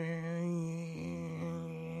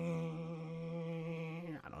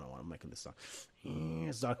don't know why I'm making this sound.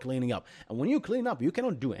 Start cleaning up. And when you clean up, you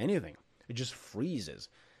cannot do anything. It just freezes.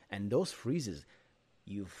 And those freezes,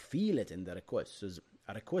 you feel it in the request. So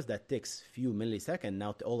a request that takes few milliseconds,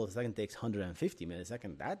 now all of a sudden takes 150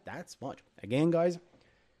 milliseconds. That's much. Again, guys,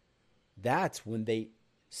 that's when they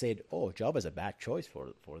said, oh, Java is a bad choice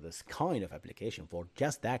for this kind of application, for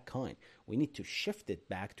just that kind. We need to shift it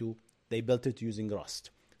back to, they built it using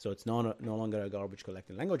Rust. So it's no longer a garbage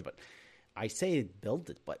collecting language. But I say built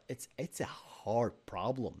it, but it's a hard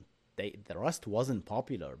problem. The Rust wasn't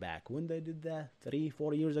popular back when they did that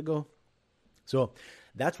 3-4 years ago. So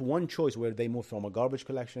that's one choice where they moved from a garbage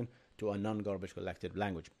collection to a non-garbage collected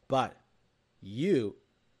language. But you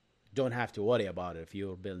don't have to worry about it if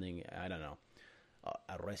you're building, I don't know,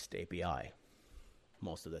 a REST API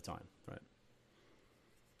most of the time, right?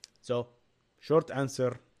 So short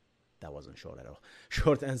answer, that wasn't short at all.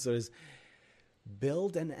 Short answer is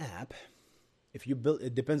build an app. If you build,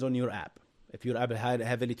 it depends on your app. If your app had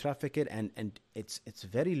heavily trafficked and it's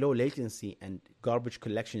very low latency and garbage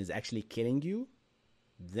collection is actually killing you,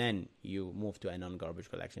 then you move to a non-garbage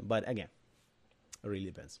collection. But again, it really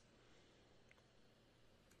depends.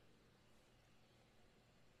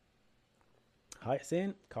 Hi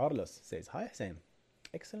Hussein. Carlos says, hi Hussein.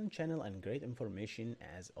 Excellent channel and great information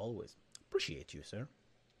as always. Appreciate you, sir.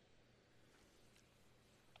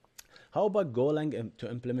 How about Golang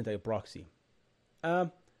to implement a proxy?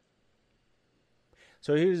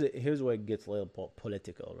 So here's where it gets a little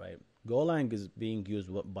political, right? Golang is being used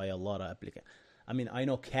by a lot of applicants. I mean, I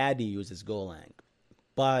know Caddy uses Golang,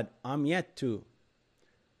 but I'm yet to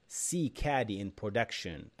see Caddy in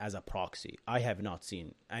production as a proxy. I have not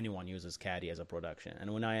seen anyone uses Caddy as a production.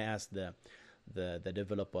 And when I asked the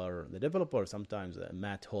developer sometimes,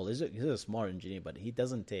 Matt Hall, he's a smart engineer, but he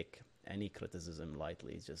doesn't take any criticism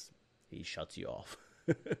lightly. He shuts you off.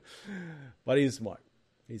 But he's smart.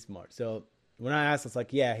 So when I asked, it's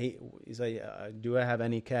like, yeah, he's like, do I have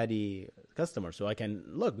any Caddy customers so I can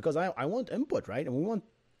look? Because I want input, right? And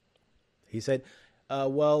he said,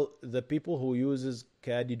 well, the people who uses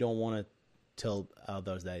Caddy don't want to tell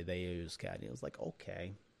others that they use Caddy. I was like,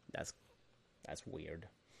 okay, that's weird.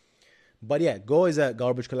 But yeah, Go is a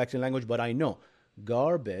garbage collection language, but I know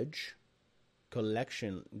garbage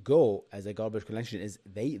collection, Go as a garbage collection is,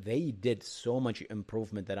 they did so much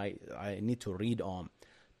improvement that I need to read on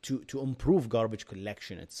to improve garbage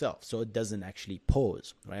collection itself, so it doesn't actually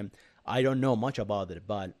pose, right? I don't know much about it,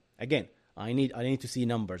 but again, I need to see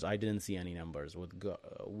numbers. I didn't see any numbers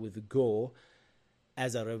with Go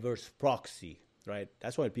as a reverse proxy, right?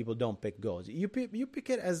 That's why people don't pick Go. You pick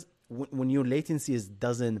it as when your latency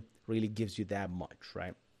doesn't really gives you that much,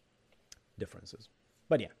 right? Differences,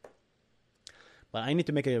 but yeah. But I need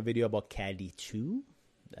to make a video about Caddy 2.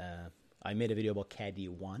 I made a video about Caddy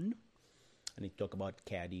 1. I need to talk about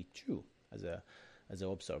Caddy 2 as a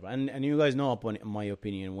web server. And you guys know my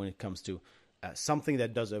opinion when it comes to something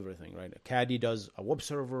that does everything, right? Caddy does a web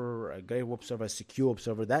server, a great web server, a secure web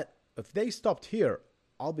server. That if they stopped here,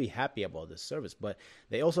 I'll be happy about this service. But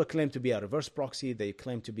they also claim to be a reverse proxy. They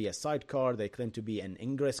claim to be a sidecar. They claim to be an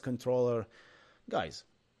ingress controller. Guys,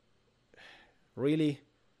 really?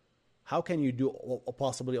 How can you do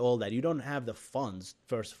possibly all that? You don't have the funds,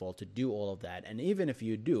 first of all, to do all of that. And even if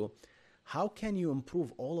you do, how can you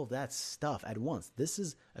improve all of that stuff at once? This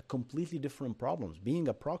is a completely different problem. Being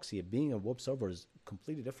a proxy, being a web server is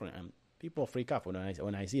completely different. And people freak out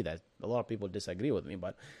when I see that. A lot of people disagree with me,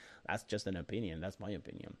 but that's just an opinion. That's my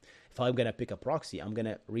opinion. If I'm going to pick a proxy, I'm going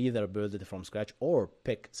to either build it from scratch or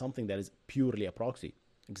pick something that is purely a proxy.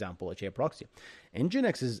 example, HA proxy.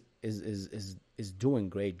 Nginx is doing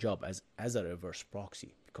great job as a reverse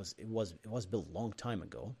proxy because it was built a long time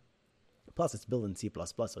ago. Plus, it's built in C++,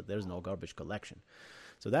 so there's no garbage collection.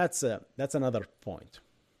 So that's another point.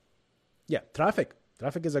 Yeah, traffic.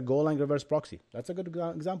 Traffic is a Golang reverse proxy. That's a good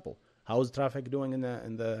example. How's traffic doing in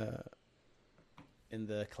the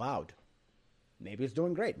cloud? Maybe it's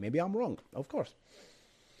doing great. Maybe I'm wrong. Of course,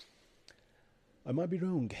 I might be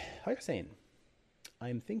wrong. Hi, Hussein.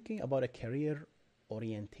 I'm thinking about a career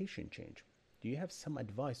orientation change. Do you have some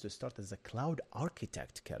advice to start as a cloud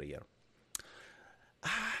architect career?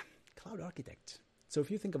 Cloud architect. So if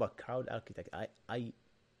you think about cloud architect,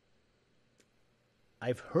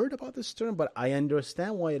 I've heard about this term, but I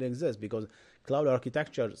understand why it exists because cloud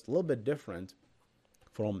architecture is a little bit different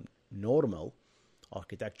from normal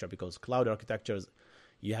architecture because cloud architectures,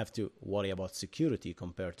 you have to worry about security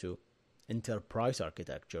compared to enterprise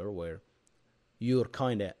architecture where you're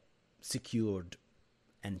kind of secured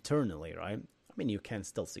internally, right? I mean, you can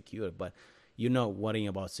still secure, but you're not worrying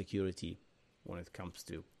about security when it comes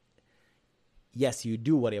to... Yes, you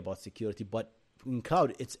do worry about security, but in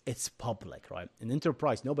cloud, it's public, right? In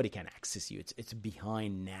enterprise, nobody can access you. It's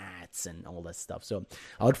behind nets and all that stuff. So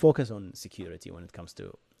I would focus on security when it comes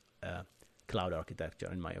to cloud architecture,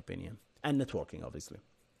 in my opinion, and networking, obviously.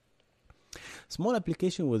 Small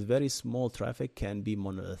application with very small traffic can be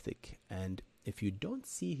monolithic, and if you don't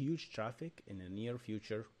see huge traffic in the near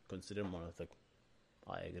future, consider monolithic.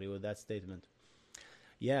 I agree with that statement.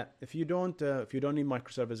 Yeah, if you don't need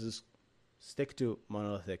microservices, stick to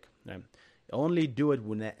monolithic. Only do it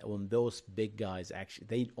when those big guys actually,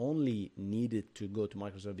 they only needed to go to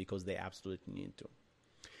microservices because they absolutely need to.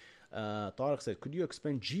 Tariq said, could you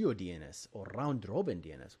explain GeoDNS or round-robin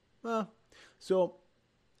DNS? So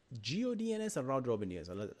GeoDNS and round-robin DNS,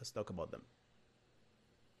 let's talk about them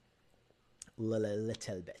a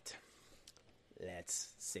little bit. Let's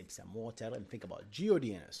sip some water and think about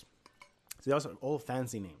GeoDNS. So those are all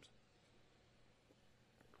fancy names.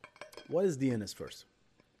 What is DNS first?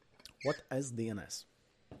 What is DNS?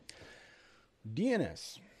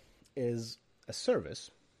 DNS is a service,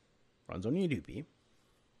 runs on UDP.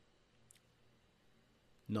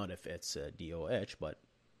 Not if it's DOH, but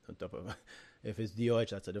on top of, if it's DOH,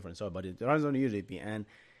 that's a different story. But it runs on UDP, and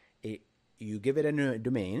you give it a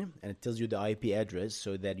domain, and it tells you the IP address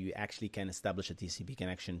so that you actually can establish a TCP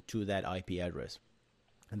connection to that IP address.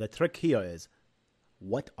 And the trick here is,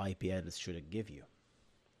 what IP address should it give you?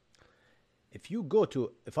 If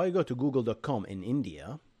I go to google.com in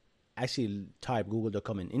India, actually type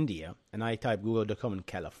google.com in India, and I type google.com in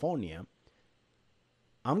California,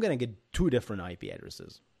 I'm going to get two different IP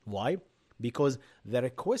addresses. Why? Because the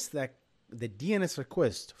DNS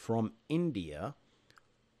request from India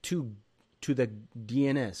to the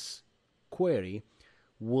DNS query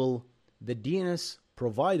the DNS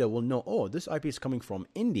provider will know, oh, this IP is coming from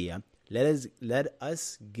India. Let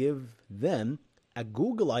us give them a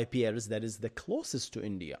Google IP address that is the closest to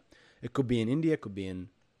India. It could be in India, it could be in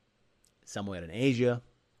somewhere in Asia,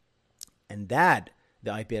 and that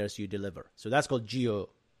the IP address you deliver. So that's called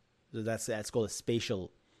that's called a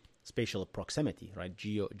spatial proximity, right?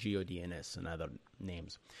 GeoDNS and other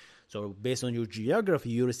names. So based on your geography,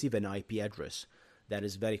 you receive an IP address that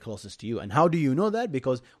is very closest to you. And how do you know that?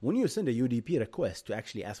 Because when you send a UDP request to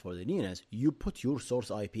actually ask for the DNS, you put your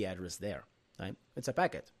source IP address there, right? It's a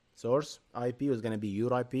packet. Source IP is going to be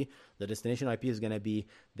your IP. The destination IP is going to be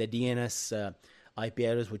the DNS IP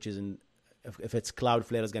address, which is if it's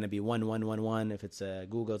Cloudflare, it's going to be 1111. If it's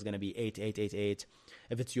Google, it's going to be 8888.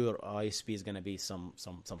 If it's your ISP, it's going to be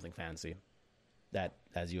something fancy that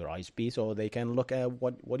as your ISP, so they can look at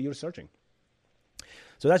what you're searching.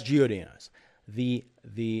 So that's GeoDNS. The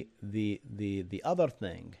other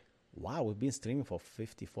thing. Wow, we've been streaming for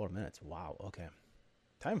 54 minutes. Wow. Okay,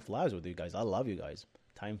 time flies with you guys. I love you guys.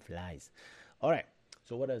 Time flies. All right.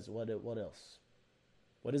 So what else?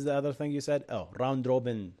 What is the other thing you said? Oh, round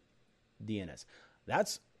robin DNS.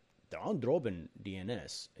 That's the round robin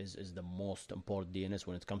DNS is the most important DNS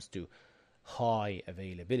when it comes to high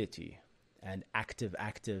availability and active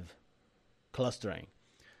clustering.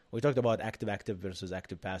 We talked about active versus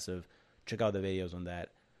active passive. Check out the videos on that.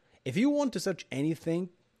 If you want to search anything,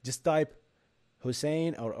 just type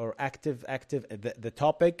Hussein or active the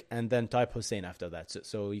topic, and then type Hussein after that,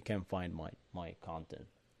 so you can find my content.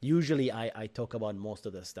 Usually I talk about most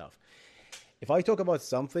of the stuff. If I talk about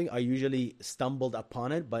something, I usually stumbled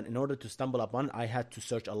upon it, but in order to stumble upon it, I had to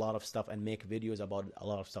search a lot of stuff and make videos about a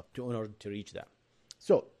lot of stuff in order to reach that.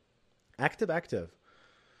 So active,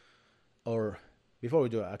 or before we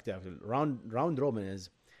do active, round robin is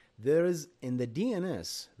There is, in the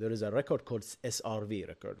DNS, there is a record called SRV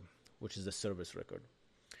record, which is the service record.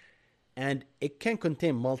 And it can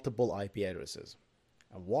contain multiple IP addresses.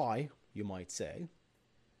 And why, you might say?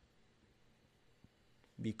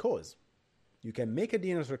 Because you can make a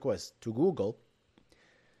DNS request to Google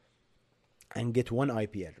and get one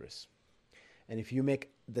IP address. And if you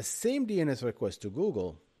make the same DNS request to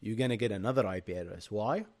Google, you're going to get another IP address.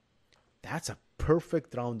 Why? That's a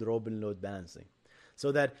perfect round-robin load balancing.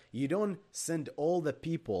 So that you don't send all the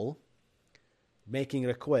people making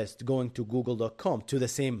requests going to google.com to the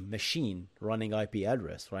same machine running IP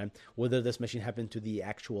address, right? Whether this machine happened to the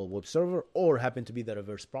actual web server or happened to be the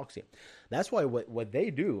reverse proxy. That's why what they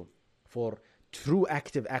do for true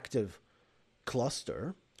active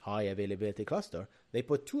cluster, high availability cluster, they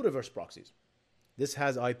put two reverse proxies. This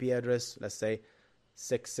has IP address, let's say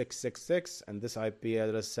 6666, and this IP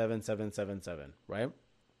address 7777, right?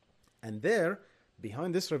 And there,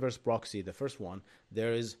 behind this reverse proxy, the first one,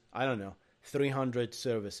 there is, 300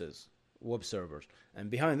 services, web servers. And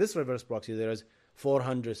behind this reverse proxy, there is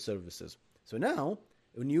 400 services. So now,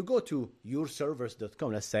 when you go to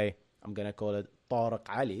yourservers.com, let's say, I'm going to call it Tariq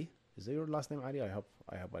Ali. Is that your last name, Ali? I hope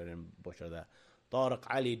I didn't butcher that.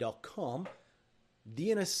 TariqAli.com.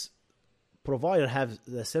 DNS provider has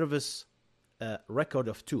the service record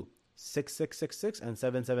of two, 6666 and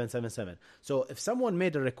 7777. So if someone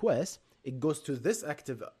made a request, it goes to this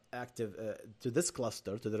active to this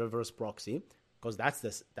cluster, to the reverse proxy, because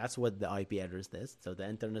that's what the IP address is. So the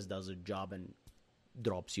internet does a job and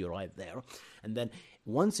drops you right there. And then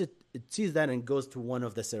once it sees that and goes to one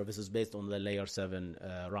of the services based on the layer 7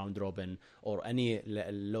 round robin or any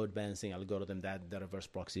load balancing algorithm that the reverse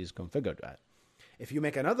proxy is configured at. If you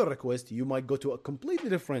make another request, you might go to a completely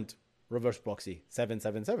different reverse proxy,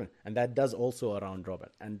 777, and that does also a round robin.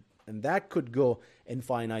 And that could go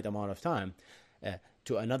infinite amount of time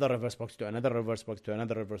to another reverse proxy, to another reverse proxy, to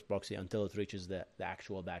another reverse proxy until it reaches the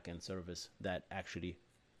actual backend service that actually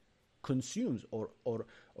consumes or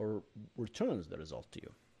returns the result to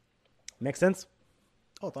you. Make sense?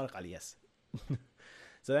 Oh, Tariq Ali, yes.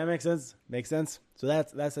 So that makes sense? Makes sense? So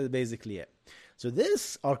that's basically it. So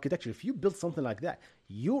this architecture, if you build something like that,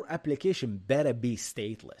 your application better be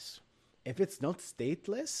stateless. If it's not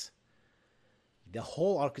stateless, the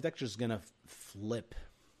whole architecture is going to flip,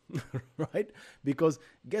 right? Because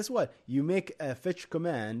guess what? You make a fetch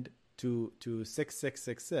command to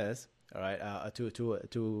 6666, all right, to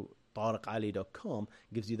tariqali.com,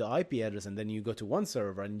 gives you the IP address, and then you go to one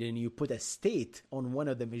server, and then you put a state on one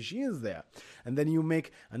of the machines there. And then you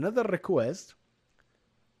make another request,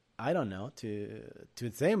 to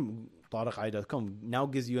the same tariqali.com, now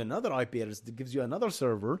gives you another IP address, that gives you another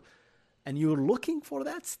server, and you're looking for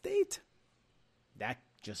that state. That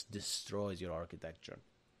just destroys your architecture.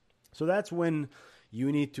 So that's when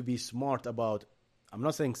you need to be smart about, I'm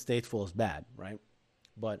not saying stateful is bad, right?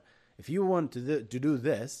 But if you want to do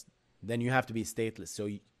this, then you have to be stateless. So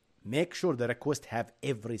you make sure the request have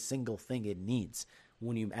every single thing it needs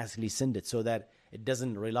when you actually send it, so that it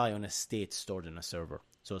doesn't rely on a state stored in a server.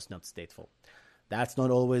 So it's not stateful. That's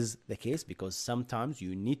not always the case, because sometimes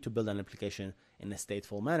you need to build an application in a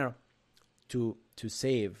stateful manner to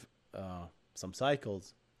save some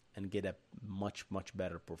cycles and get a much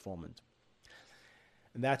better performance.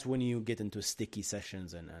 And that's when you get into sticky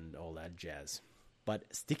sessions and all that jazz. But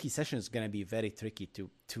sticky sessions is going to be very tricky to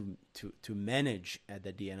manage at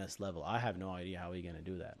the DNS level. I have no idea how we're going to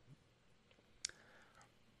do that.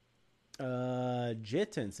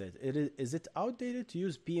 Jeten said, is it outdated to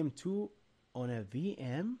use PM2 on a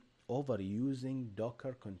VM over using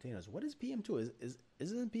Docker containers? What is PM2?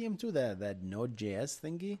 Isn't PM2 that Node.js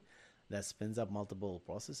thingy that spins up multiple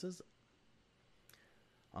processes?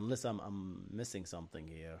 Unless I'm missing something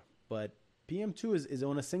here. But PM2 is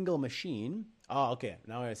on a single machine. Oh, okay.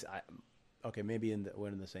 Now okay, maybe we're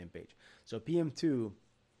on the same page. So PM2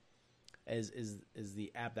 is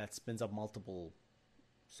the app that spins up multiple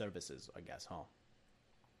services, I guess,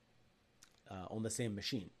 on the same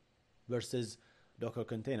machine, versus Docker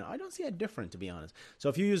container. I don't see it different, to be honest. So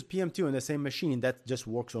if you use PM2 on the same machine, that just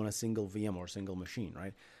works on a single VM or single machine,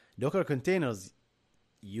 right? Docker containers,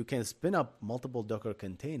 you can spin up multiple Docker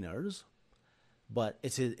containers, but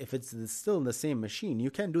if it's still in the same machine,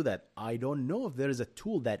 you can do that. I don't know if there is a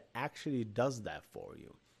tool that actually does that for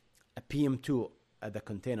you, a PM2 at the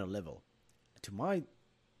container level. To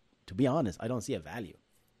be honest, I don't see a value.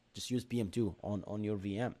 Just use PM2 on your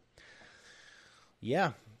VM.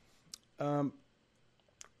 Yeah.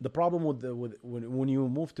 The problem when you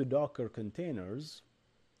move to Docker containers,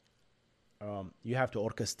 you have to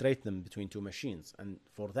orchestrate them between two machines. And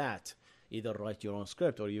for that, either write your own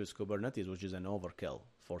script or use Kubernetes, which is an overkill.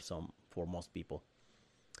 for most people.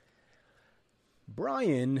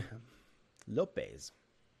 Brian Lopez,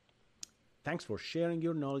 thanks for sharing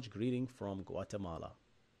your knowledge. Greeting from Guatemala.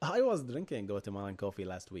 I was drinking Guatemalan coffee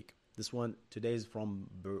last week. This one today is from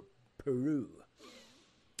Peru.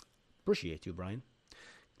 Appreciate you, Brian.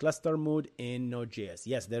 Cluster mode in Node.js.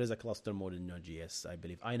 Yes, there is a cluster mode in Node.js, I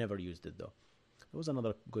believe. I never used it, though. There was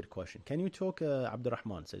another good question. Can you talk,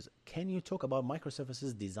 Abdurrahman says, can you talk about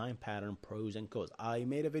microservices design pattern, pros and cons? I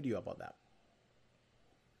made a video about that.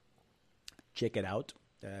 Check it out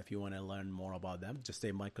if you want to learn more about them. Just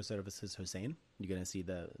say microservices Hussein. You're going to see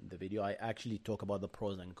the video. I actually talk about the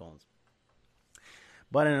pros and cons.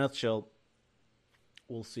 But in a nutshell,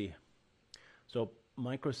 we'll see. So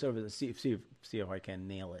microservices, see if I can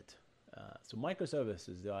nail it. So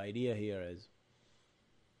microservices, the idea here is,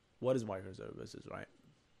 what is microservices, right?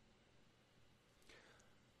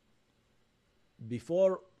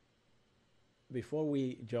 Before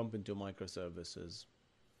we jump into microservices,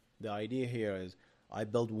 the idea here is I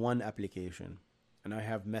build one application and I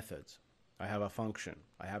have methods. I have a function.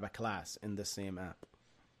 I have a class in the same app.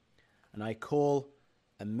 And I call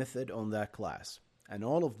a method on that class. And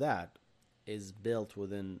all of that is built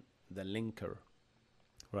within the linker,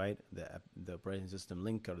 right? The operating system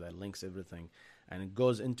linker that links everything. And it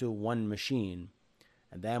goes into one machine.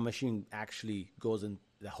 And that machine actually goes in,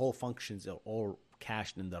 the whole functions are all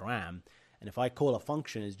cached in the RAM. And if I call a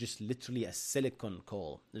function, it's just literally a silicon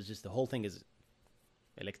call. It's just the whole thing is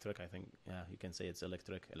electric, I think. Yeah, you can say it's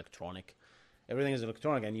electronic. Everything is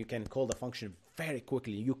electronic, and you can call the function very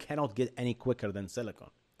quickly. You cannot get any quicker than silicon.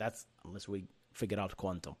 That's unless we figure out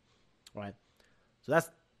quantum, right? So that's,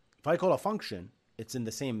 if I call a function, it's in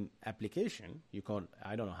the same application. You call,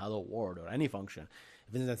 I don't know, hello world or any function.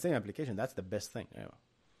 If it's in the same application, that's the best thing. Anyway.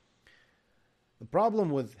 The problem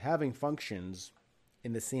with having functions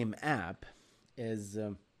in the same app is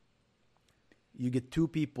you get two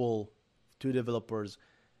developers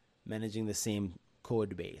managing the same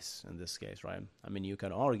code base in this case, right? I mean, you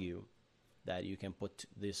can argue that you can put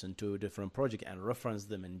this into a different project and reference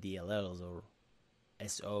them in DLLs or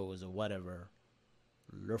SOs or whatever,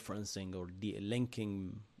 referencing or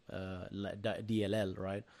linking DLL,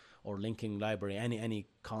 right? Or linking library, any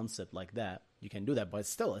concept like that. You can do that, but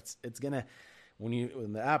still, it's gonna,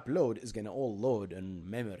 when the app load, is gonna all load in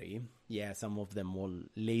memory. Yeah, some of them will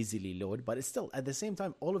lazily load, but it's still at the same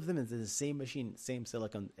time, all of them is the same machine, same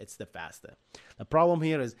silicon. It's the faster. The problem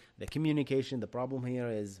here is the communication. The problem here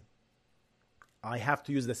is I have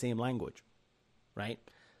to use the same language, right?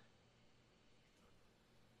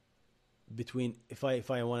 Between if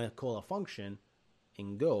I want to call a function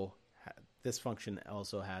in Go, this function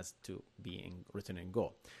also has to be written in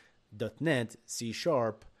Go. .NET, C#,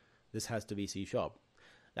 this has to be C#.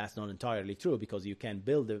 That's not entirely true because you can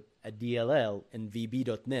build a DLL in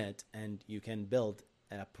VB.NET and you can build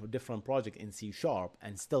a different project in C#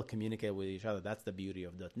 and still communicate with each other. That's the beauty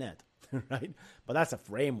of .NET, right? But that's a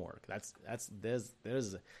framework.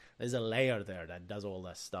 There's a layer there that does all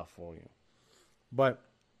that stuff for you. But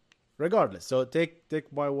regardless, so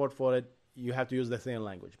take my word for it. You have to use the same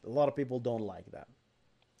language. A lot of people don't like that.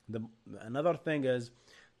 Another thing is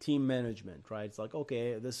team management, right? It's like,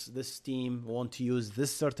 okay, this team want to use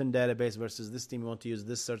this certain database versus this team want to use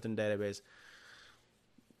this certain database.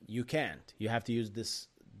 You can't. You have to use this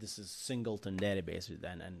is singleton database,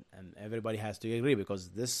 and everybody has to agree because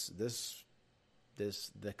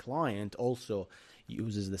the client also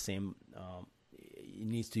uses the same.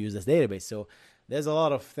 Needs to use this database. So there's a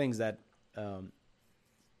lot of things that.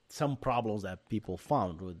 Some problems that people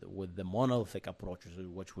found with the monolithic approaches,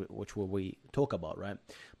 which we talk about, right?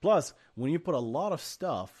 Plus, when you put a lot of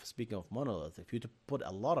stuff, speaking of monolith, if you put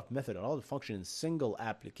a lot of method, a lot of function in single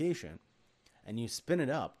application, and you spin it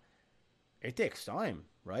up, it takes time,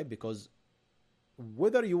 right? Because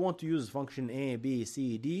whether you want to use function A, B,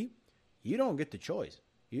 C, D, you don't get the choice.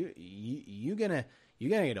 You're gonna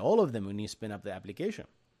get all of them when you spin up the application,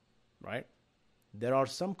 right? There are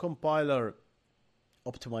some compiler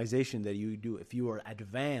optimization that you do if you are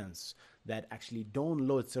advanced that actually don't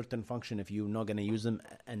load certain function if you're not going to use them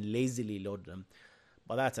and lazily load them,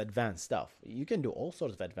 but that's advanced stuff. You can do all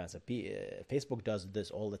sorts of advanced. Facebook does this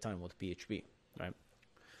all the time with PHP, right?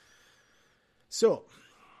 So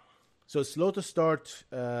slow to start,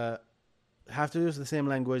 have to use the same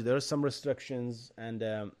language. There are some restrictions and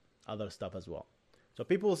other stuff as well. So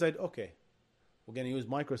people said, okay, we're going to use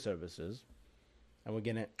microservices and we're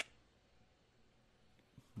going to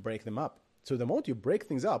break them up. So the moment you break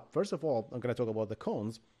things up, first of all, I'm going to talk about the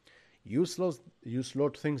cons. You slow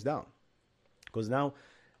things down because now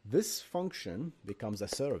this function becomes a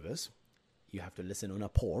service. you have to listen on a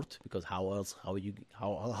port, because how else are you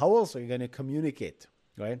going to communicate,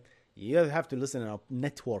 right? You have to listen on a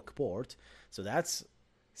network port. So that's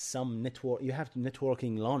some network. You have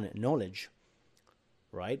networking knowledge,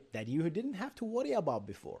 right? That you didn't have to worry about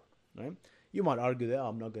before, right? You might argue that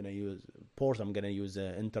I'm not going to use ports. I'm going to use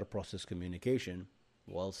inter-process communication.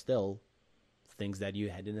 Well, still, things that you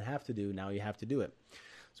didn't have to do, now you have to do it.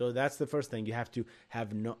 So that's the first thing. You have to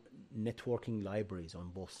have networking libraries on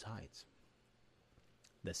both sides.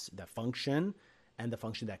 The function and the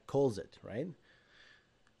function that calls it, right?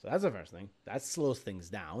 So that's the first thing. That slows things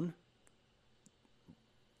down.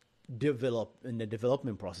 In the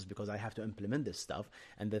development process, because I have to implement this stuff.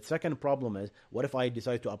 And the second problem is, what if I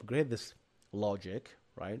decide to upgrade this logic,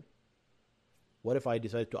 right? What if I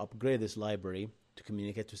decide to upgrade this library to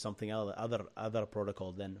communicate to something else, other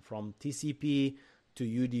protocol, then from TCP to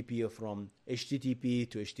UDP, or from HTTP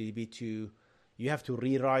to HTTP2, you have to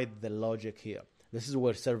rewrite the logic here. This is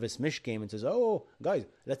where service mesh came and says, oh, guys,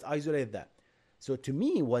 let's isolate that. So to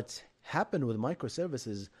me, what's happened with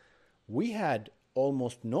microservices, we had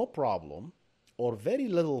almost no problem or very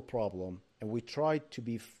little problem, and we tried to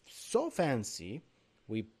be so fancy.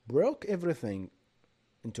 We broke everything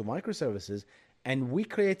into microservices, and we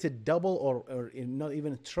created double or not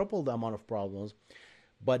even triple the amount of problems.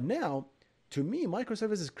 But now, to me,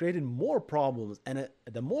 microservices created more problems, and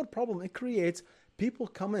the more problem it creates, people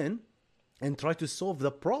come in and try to solve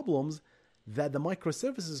the problems that the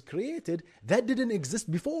microservices created that didn't exist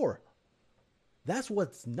before. That's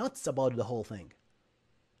what's nuts about the whole thing.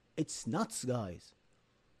 It's nuts, guys.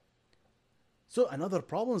 So another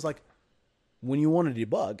problem is, like, when you want to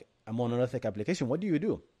debug a monolithic application, what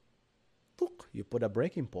do? You put a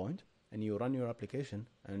breaking point and you run your application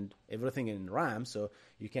and everything in RAM, so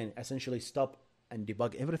you can essentially stop and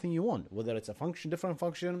debug everything you want, whether it's a function, different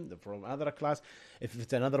function from another class. If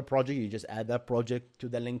it's another project, you just add that project to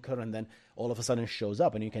the linker, and then all of a sudden it shows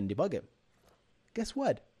up and you can debug it. Guess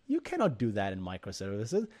what? You cannot do that in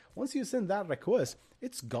microservices. Once you send that request,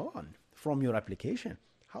 it's gone from your application.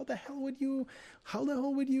 How the hell would you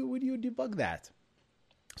debug that?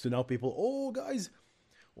 So now people, oh guys,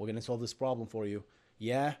 we're gonna solve this problem for you.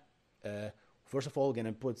 Yeah. First of all, we're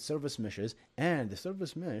gonna put service meshes, and the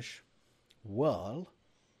service mesh, well,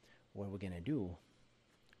 what we're gonna do,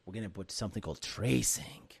 we're gonna put something called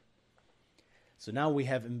tracing. So now we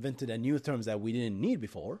have invented a new term that we didn't need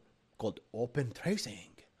before, called open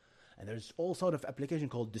tracing. And there's all sort of application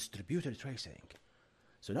called distributed tracing.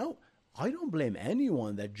 So now I don't blame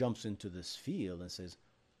anyone that jumps into this field and says,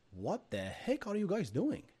 what the heck are you guys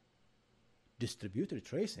doing? Distributed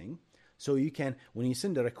tracing. So you can, when you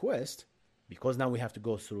send a request, because now we have to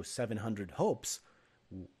go through 700 hops,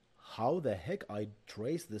 how the heck I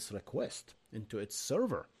trace this request into its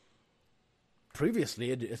server?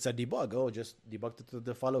 Previously, it's a debug. Oh, just debug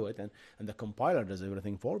to follow it, and the compiler does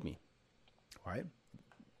everything for me, right?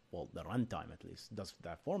 Well, the runtime at least does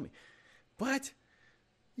that for me. But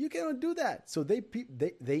you cannot do that. So they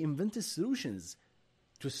invented solutions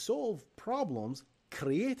to solve problems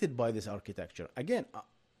created by this architecture. Again,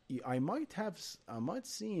 I might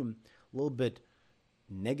seem a little bit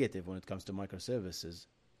negative when it comes to microservices.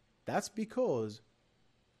 That's because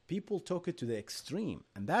people took it to the extreme,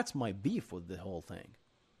 and that's my beef with the whole thing.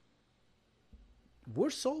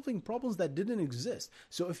 We're solving problems that didn't exist.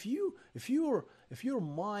 So if you're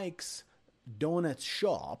Mike's Donut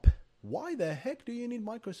Shop, why the heck do you need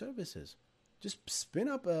microservices? Just spin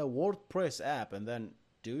up a WordPress app and then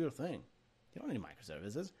do your thing. You don't need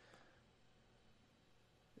microservices.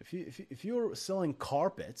 If you're selling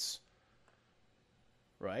carpets,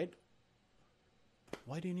 right?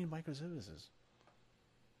 Why do you need microservices?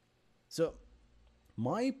 So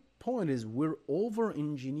my point is, we're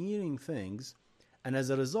over-engineering things, and as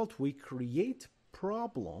a result, we create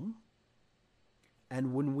problem.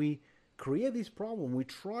 And when we create this problem, we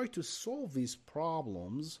try to solve these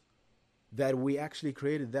problems that we actually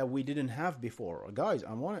created that we didn't have before. Guys,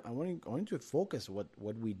 I want to focus what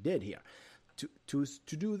we did here. To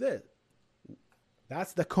do this,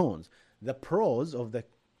 that's the cons. The pros of the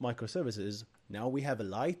microservices, now we have a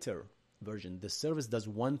lighter version. The service does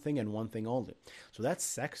one thing and one thing only. So that's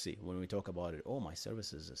sexy when we talk about it. Oh, my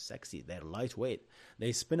services are sexy. They're lightweight.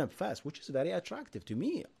 They spin up fast, which is very attractive to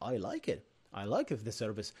me. I like it. I like if the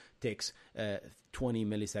service takes 20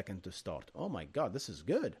 milliseconds to start. Oh my God, this is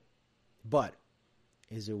good. But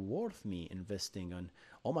is it worth me investing on,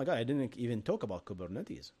 oh my God, I didn't even talk about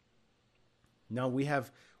Kubernetes. Now we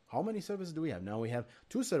have, how many services do we have? Now we have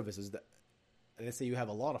two services that, let's say you have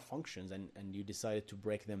a lot of functions and you decided to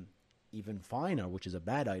break them even finer, which is a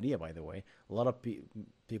bad idea, by the way. A lot of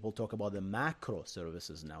people talk about the macro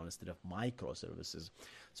services now instead of microservices.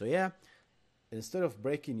 So yeah, instead of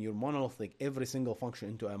breaking your monolithic every single function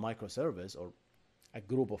into a microservice or a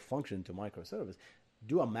group of functions into microservice,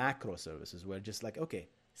 do a macro services where just like, okay,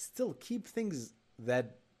 still keep things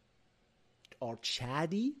that are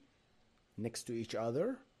chatty next to each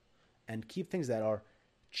other and keep things that are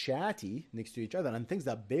chatty next to each other, and things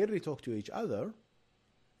that barely talk to each other,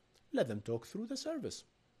 let them talk through the service.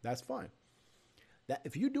 That's fine. That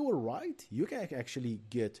if you do it right, you can actually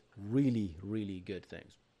get really, really good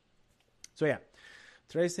things. So yeah,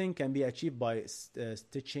 tracing can be achieved by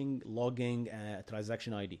stitching, logging,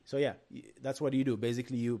 transaction ID. So yeah, that's what you do.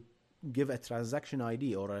 Basically, you give a transaction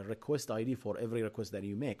ID or a request ID for every request that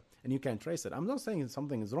you make, and you can trace it. I'm not saying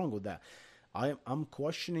something is wrong with that. I'm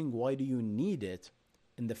questioning, why do you need it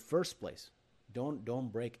in the first place?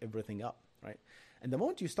 Don't break everything up, right? And the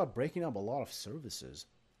moment you start breaking up a lot of services,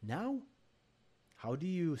 now how do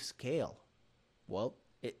you scale? Well,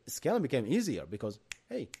 scaling became easier because,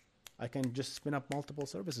 hey, I can just spin up multiple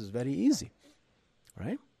services very easy,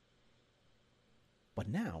 right? But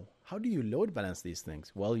now, how do you load balance these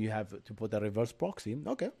things? Well, you have to put a reverse proxy.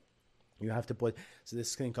 Okay. You have to put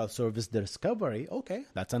this thing called service discovery. Okay,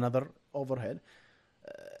 that's another overhead.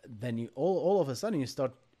 Then you all of a sudden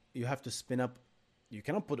you have to spin up. You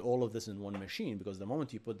cannot put all of this in one machine, because the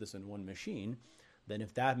moment you put this in one machine, then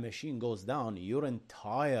if that machine goes down, your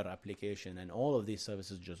entire application and all of these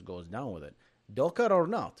services just goes down with it. Docker or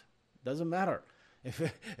not, doesn't matter.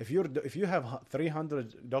 If you have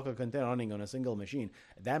 300 Docker container running on a single machine,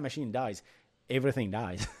 that machine dies, everything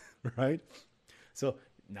dies, right? So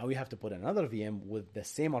now you have to put another VM with the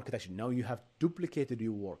same architecture. Now you have duplicated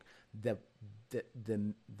your work. The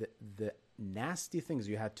nasty things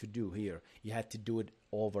you had to do here, you had to do it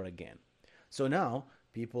over again. So now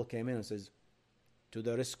people came in and says, to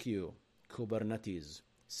the rescue, Kubernetes,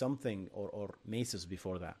 something, or Mesos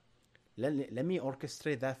before that. Let me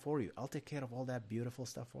orchestrate that for you. I'll take care of all that beautiful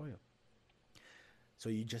stuff for you. So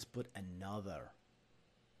you just put another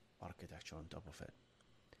architecture on top of it.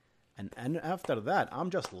 And after that, I'm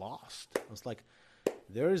just lost. It's like,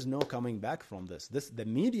 there is no coming back from this. The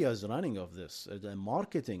media is running of this. The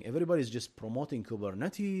marketing, everybody's just promoting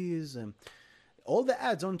Kubernetes. And all the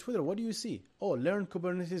ads on Twitter, what do you see? Oh, learn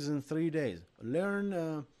Kubernetes in 3 days.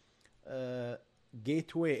 Learn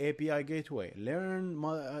gateway, API gateway.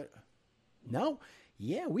 Learn... Now,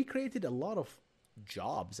 yeah, we created a lot of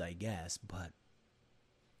jobs, I guess, but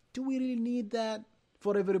do we really need that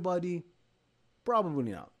for everybody?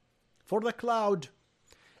 Probably not. For the cloud,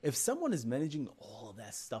 if someone is managing all of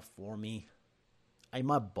that stuff for me, I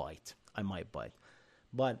might bite.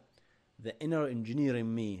 But the inner engineer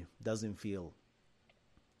in me doesn't feel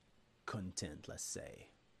content, let's say,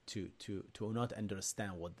 to not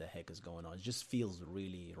understand what the heck is going on. It just feels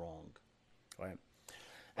really wrong, right?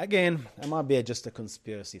 Again, I might be just a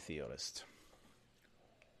conspiracy theorist.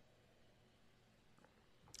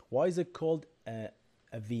 Why is it called a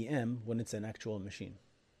VM when it's an actual machine?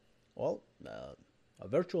 Well, a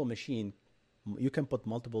virtual machine, you can put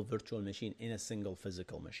multiple virtual machines in a single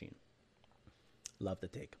physical machine. Love the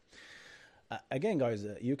take. Again, guys,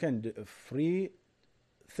 you can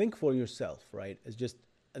think for yourself, right? It's just,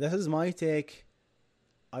 this is my take.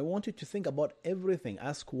 I want you to think about everything.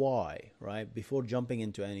 Ask why, right? Before jumping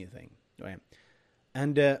into anything, right?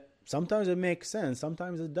 And sometimes it makes sense.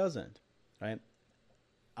 Sometimes it doesn't, right?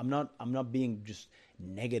 I'm not being just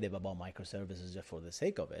negative about microservices just for the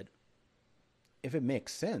sake of it. If it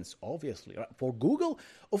makes sense, obviously. Right? For Google,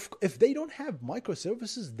 if they don't have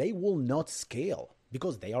microservices, they will not scale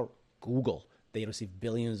because they are Google. They receive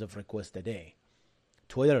billions of requests a day.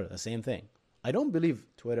 Twitter, the same thing. I don't believe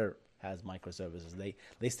Twitter has microservices.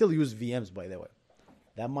 They still use VMs, by the way.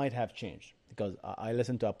 That might have changed because I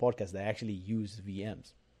listened to a podcast that actually use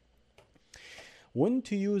VMs. When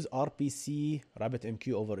to use RPC,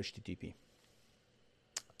 RabbitMQ over HTTP?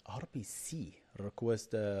 RPC,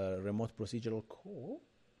 request remote procedural call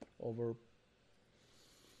over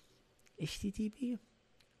HTTP?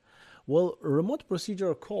 Well, remote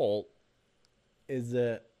procedural call is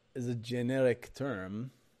a generic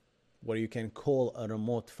term where you can call a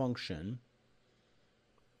remote function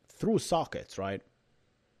through sockets, right?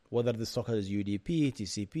 Whether the socket is UDP,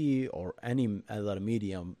 TCP, or any other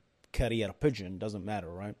medium, carrier pigeon, doesn't matter,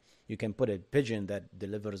 right? You can put a pigeon that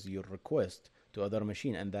delivers your request to other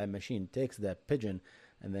machine, and that machine takes that pigeon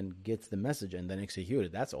and then gets the message and then executes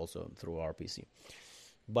it. That's also through RPC.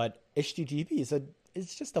 But HTTP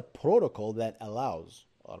it's just a protocol that allows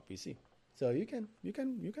RPC. So you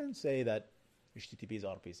can say that HTTP is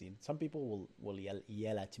RPC. Some people will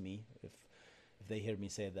yell at me if they hear me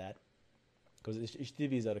say that, because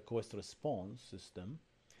HTTP is a request response system.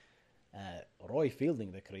 Roy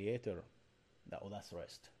Fielding, the creator, that's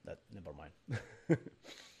REST. Never mind.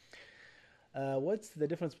 What's the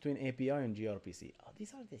difference between API and gRPC?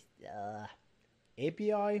 These are this.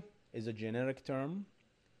 API is a generic term.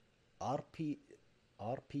 RPC.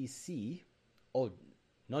 Oh,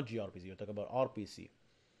 not gRPC. You're talking about RPC.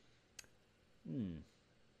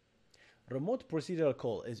 Remote procedural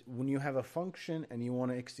call is when you have a function and you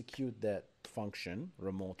want to execute that function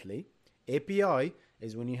remotely. API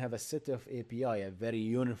is when you have a set of API, a very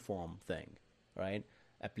uniform thing, right?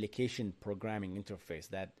 Application programming interface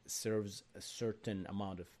that serves a certain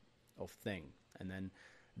amount of thing, and then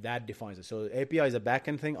that defines it. So API is a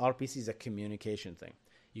backend thing. RPC is a communication thing.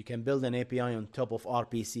 You can build an API on top of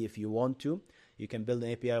RPC if you want to. You can build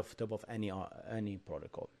an API on top of any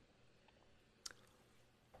protocol.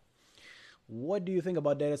 What do you think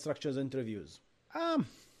about data structures interviews?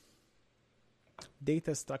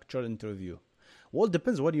 Data structure interview. Well, it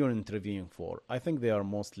depends what you're interviewing for. I think they are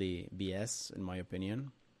mostly BS, in my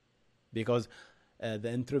opinion, because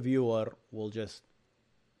the interviewer will just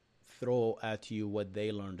throw at you what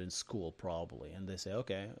they learned in school, probably, and they say,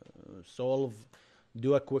 okay,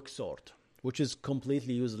 do a quick sort, which is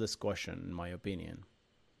completely useless question, in my opinion,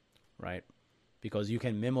 right? Because you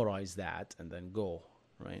can memorize that and then go,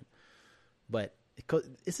 right? But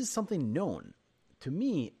this is something known. To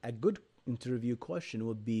me, a good interview question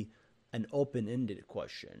would be an open-ended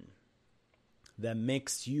question that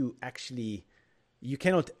makes you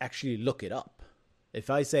cannot actually look it up. If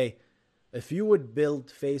I say, if you would build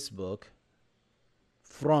Facebook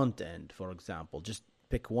front end, for example, just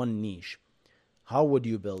pick one niche, how would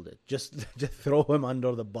you build it? Just throw him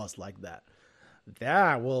under the bus like that.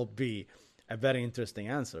 That will be a very interesting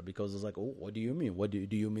answer, because it's like, oh, what do you mean? What do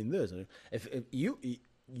you mean this? If you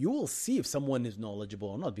will see if someone is knowledgeable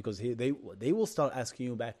or not, because they will start asking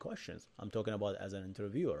you back questions. I'm talking about as an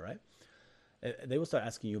interviewer, right? They will start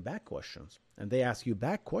asking you back questions, and they ask you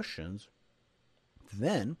back questions.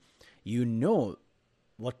 Then you know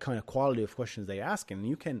what kind of quality of questions they ask, and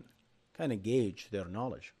you can kind of gauge their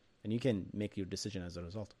knowledge, and you can make your decision as a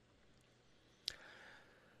result.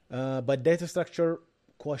 But data structure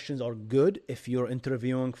questions are good if you're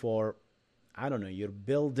interviewing for, I don't know, you're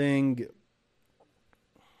building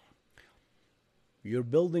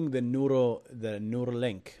the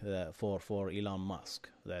Neuralink for Elon Musk.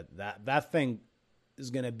 That thing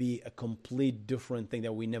is going to be a complete different thing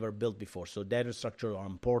that we never built before. So data structure are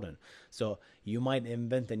important. So you might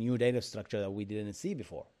invent a new data structure that we didn't see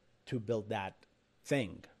before to build that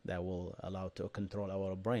thing that will allow to control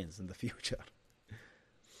our brains in the future.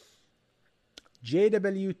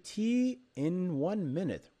 JWT in 1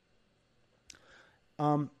 minute.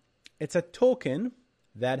 It's a token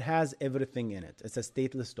that has everything in it. It's a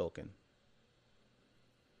stateless token.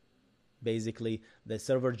 Basically, the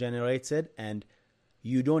server generates it, and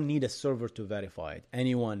you don't need a server to verify it.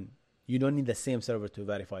 You don't need the same server to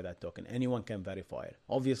verify that token. Anyone can verify it.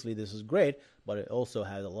 Obviously, this is great, but it also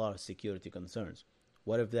has a lot of security concerns.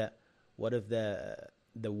 What if the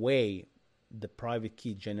way the private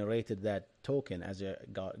key generated that token as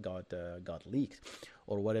it got leaked?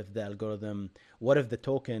 Or what if the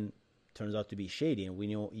token turns out to be shady, and we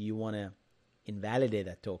know you want to invalidate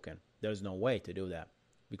that token? There's no way to do that,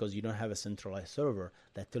 because you don't have a centralized server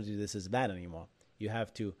that tells you this is bad anymore. You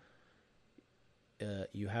have to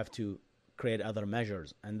create other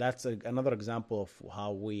measures, and that's another example of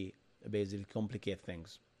how we basically complicate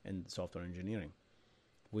things in software engineering.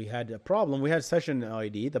 We had a problem. We had session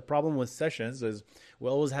ID. The problem with sessions is we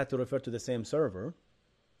always had to refer to the same server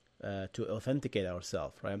to authenticate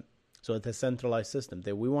ourselves, right? So it's a centralized system.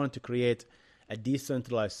 We wanted to create a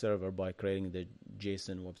decentralized server by creating the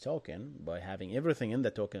JSON Web Token, by having everything in the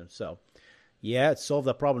token itself. Yeah, it solved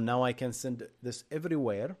the problem. Now I can send this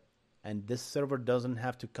everywhere, and this server doesn't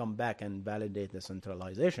have to come back and validate the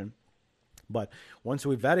centralization. But once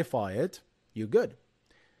we verify it, you're good.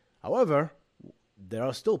 However, there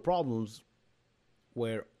are still problems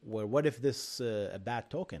where what if this a bad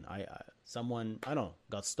token? Someone, I don't know,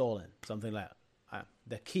 got stolen, something like that.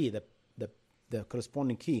 The key, the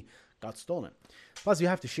corresponding key got stolen. Plus, you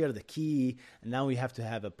have to share the key, and now you have to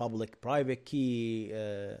have a public-private key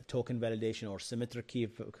token validation or symmetric key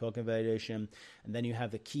token validation, and then you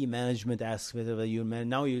have the key management aspect of it.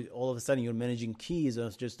 Now all of a sudden you're managing keys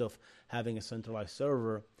instead of having a centralized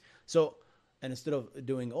server. So, and instead of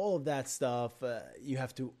doing all of that stuff, you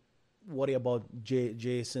have to worry about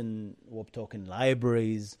JSON Web Token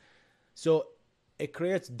libraries. So it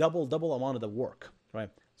creates double amount of the work, right?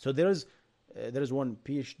 So there's there is one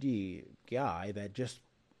PhD guy that just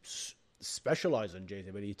specialized in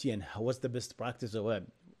JWT and what's the best practice of web.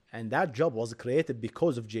 And that job was created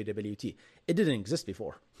because of JWT. It didn't exist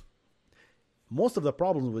before. Most of the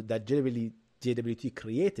problems with that JWT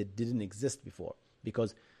created didn't exist before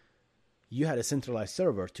because you had a centralized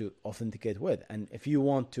server to authenticate with. And if you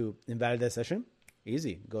want to invalidate a session,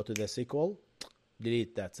 easy. Go to the SQL,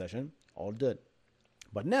 delete that session, all good.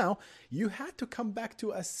 But now you had to come back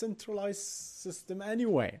to a centralized system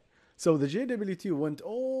anyway. So the JWT went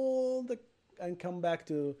and come back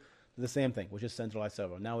to the same thing, which is centralized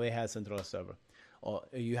server. Now it has centralized server. Or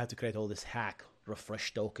you have to create all this hack,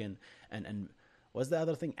 refresh token, and what's the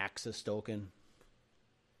other thing? Access token.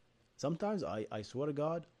 Sometimes I swear to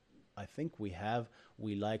God, I think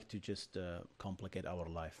we like to just complicate our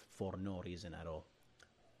life for no reason at all.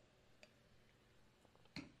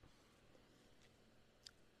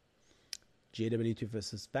 JWT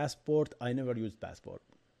versus Passport. I never used Passport.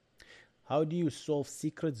 How do you solve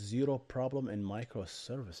secret zero problem in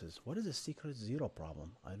microservices? What is a secret zero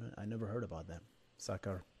problem? I never heard about that.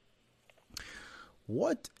 Sucker.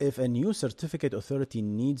 What if a new certificate authority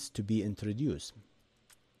needs to be introduced?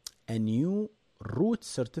 A new root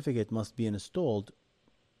certificate must be installed.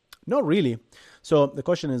 Not really. So the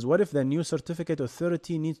question is, what if the new certificate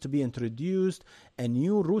authority needs to be introduced? A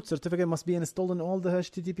new root certificate must be installed on all the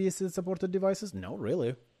HTTPS supported devices? No,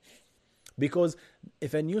 really. Because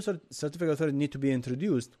if a new certificate authority needs to be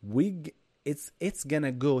introduced, it's going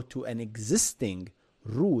to go to an existing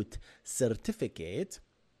root certificate.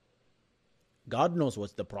 God knows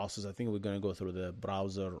what's the process. I think we're going to go through the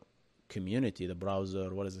browser community, the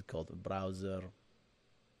browser, what is it called? The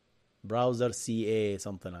browser CA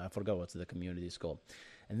something. I forgot what the community is called.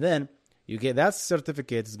 And then you get that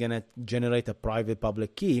certificate is going to generate a private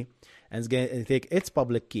public key, and it's going to take its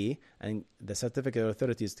public key, and the certificate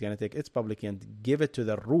authority is going to take its public key and give it to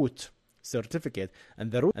the root certificate,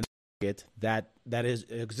 and the root certificate that is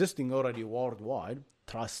existing already worldwide,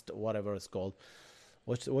 trust, whatever it's called.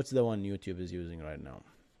 What's the one YouTube is using right now?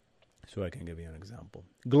 So I can give you an example.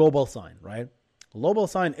 Global Sign, right? Global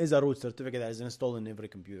Sign is a root certificate that is installed in every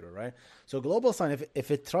computer, right? So Global Sign,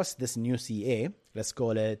 if it trusts this new CA, let's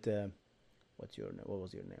call it, what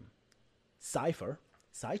was your name? Cypher.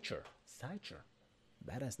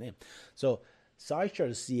 Badass name. So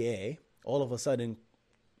Cypher CA all of a sudden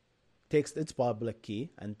takes its public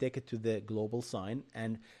key and take it to the Global Sign,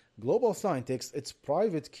 and Global Sign takes its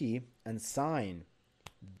private key and sign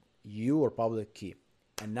your public key.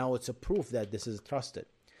 And now it's a proof that this is trusted.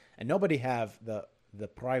 And nobody have the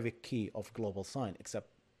private key of Global Sign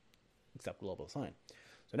except Global Sign.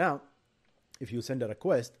 So now, if you send a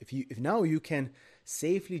request, if now you can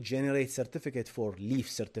safely generate certificate for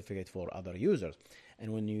Leaf certificate for other users.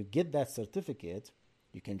 And when you get that certificate,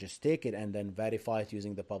 you can just take it and then verify it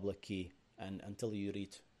using the public key, and until you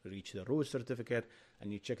reach the root certificate,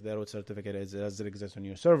 and you check the root certificate does it exist on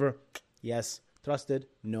your server. Yes, trusted.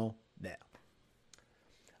 No, there.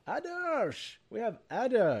 Adarsh, we have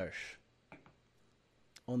Adarsh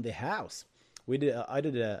on the house. I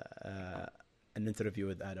did an interview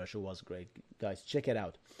with Adarsh. It was great, guys. Check it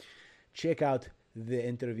out. Check out the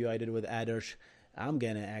interview I did with Adarsh. I'm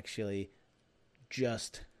gonna actually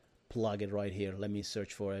just plug it right here. Let me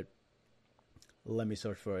search for it.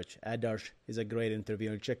 Adarsh is a great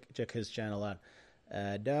interview. Check his channel out.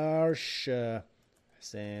 Adarsh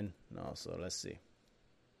Hussein. No, so let's see.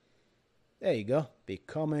 There you go.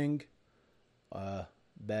 Becoming a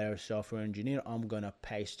better software engineer. I'm gonna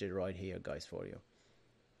paste it right here, guys, for you.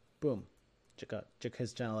 Boom. Check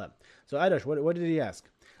his channel out. So Adarsh, what did he ask?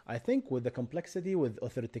 I think with the complexity with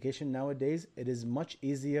authentication nowadays, it is much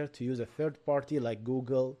easier to use a third party like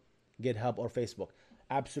Google, GitHub, or Facebook.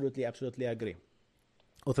 Absolutely agree.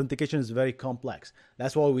 Authentication is very complex.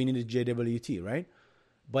 That's why we needed JWT, right?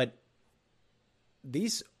 But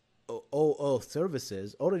these OAuth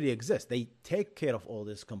services already exist. They take care of all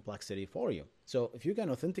this complexity for you. So if you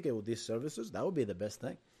can authenticate with these services, that would be the best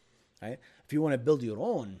thing, right? If you want to build your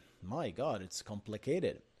own, my God, it's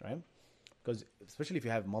complicated, right? Because especially if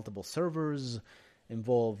you have multiple servers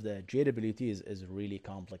involved, JWT is really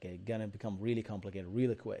complicated. Gonna become really complicated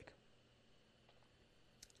really quick.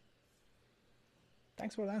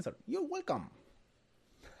 Thanks for the answer. You're welcome.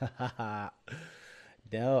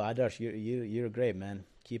 No, Adarsh, you're great, man.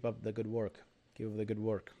 Keep up the good work.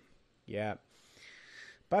 Yeah.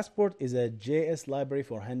 Passport is a JS library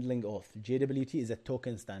for handling auth. JWT is a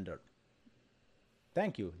token standard.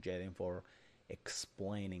 Thank you, Jaden, for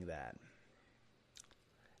explaining that.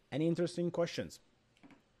 Any interesting questions?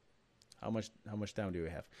 How much time do we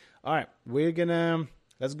have? All right,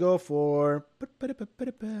 let's go for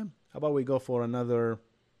How about we go for another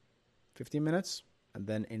 15 minutes and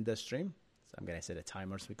then end the stream? So I'm going to set a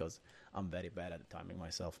timers because I'm very bad at timing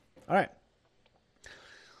myself. All right.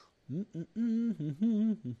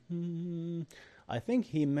 I think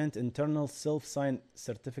he meant internal self-signed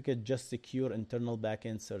certificate, just secure internal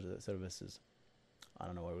backend services. I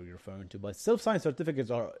don't know what we're referring to, but self-signed certificates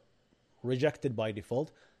are rejected by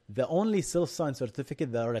default. The only self-signed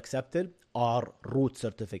certificate that are accepted are root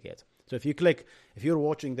certificates. So if you're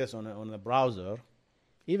watching this on a browser,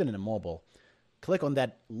 even in a mobile, click on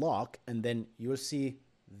that lock and then you'll see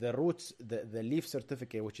the roots, the leaf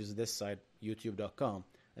certificate, which is this site, youtube.com.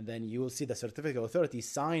 And then you will see the certificate authority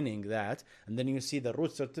signing that. And then you see the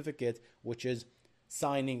root certificate, which is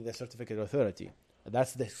signing the certificate authority.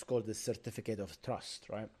 That's called the certificate of trust,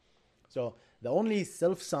 right? So the only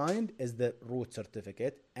self-signed is the root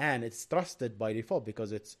certificate, and it's trusted by default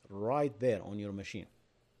because it's right there on your machine.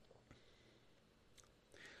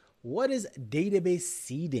 What is database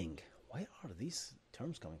seeding? Where are these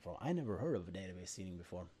terms coming from? I never heard of database seeding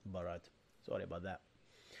before, but sorry about that.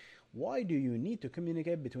 Why do you need to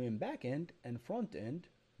communicate between backend and frontend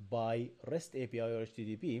by REST API or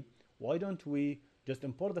HTTP? Why don't we just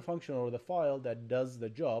import the function or the file that does the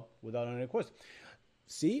job without any request?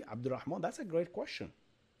 See, Abdurrahman, that's a great question.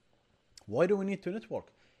 Why do we need to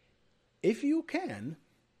network? If you can,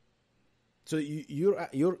 so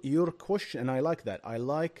your question, and I like that. I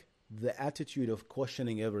like the attitude of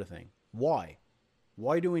questioning everything. Why?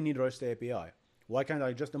 Why do we need REST API? Why can't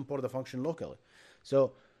I just import the function locally?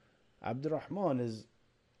 So Abdurrahman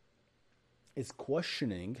is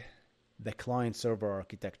questioning the client-server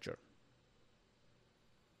architecture.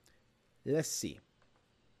 Let's see.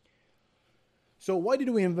 So why did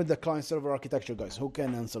we invent the client-server architecture, guys? Who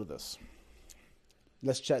can answer this?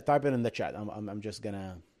 Let's type it in the chat. I'm just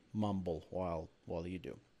gonna mumble while you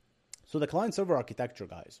do. So the client-server architecture,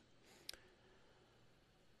 guys,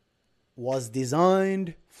 was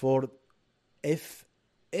designed for if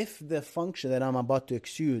the function that I'm about to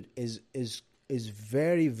execute is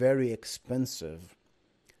very, very expensive,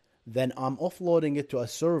 then I'm offloading it to a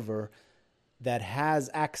server that has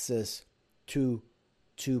access to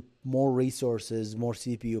more resources, more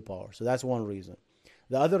CPU power. So that's one reason.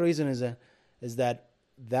 The other reason is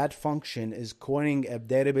that function is querying a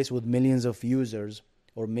database with millions of users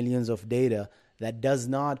or millions of data that does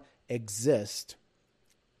not exist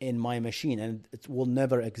in my machine, and it will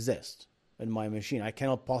never exist in my machine. I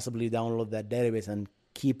cannot possibly download that database and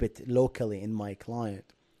keep it locally in my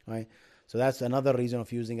client, right? So that's another reason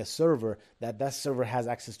of using a server, that server has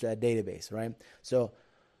access to a database, right? So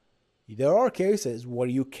there are cases where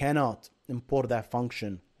you cannot import that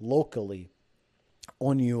function locally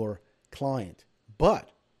on your client. But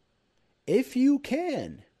if you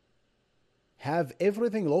can have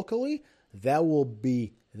everything locally, that will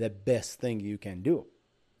be the best thing you can do,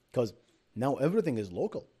 because now everything is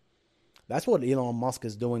local. That's what Elon Musk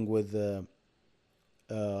is doing with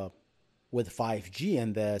 5G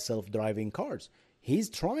and the self-driving cars. He's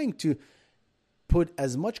trying to put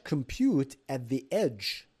as much compute at the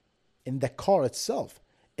edge in the car itself.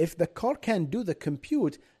 If the car can do the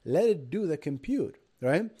compute, let it do the compute,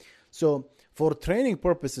 right? So for training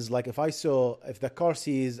purposes, like if the car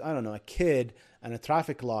sees, I don't know, a kid and a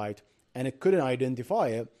traffic light and it couldn't identify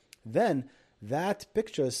it, then that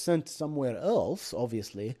picture is sent somewhere else,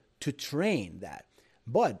 obviously, to train that.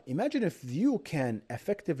 But imagine if you can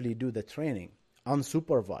effectively do the training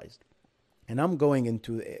unsupervised. And I'm going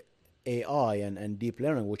into AI and deep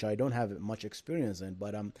learning, which I don't have much experience in,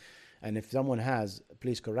 but and if someone has,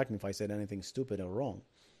 please correct me if I said anything stupid or wrong.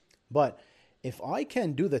 But if I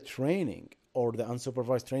can do the training or the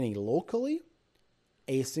unsupervised training locally,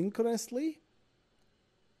 asynchronously,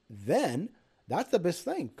 then that's the best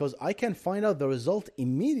thing, because I can find out the result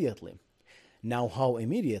immediately. Now, how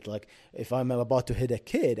immediate? Like if I'm about to hit a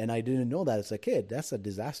kid and I didn't know that it's a kid, that's a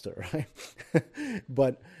disaster, right?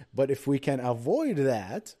 but if we can avoid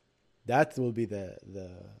that, that will be the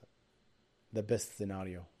best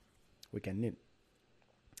scenario we can need.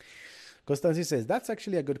 Constantin says, that's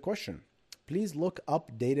actually a good question. Please look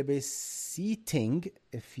up database seating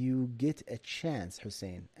if you get a chance,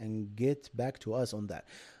 Hussein, and get back to us on that.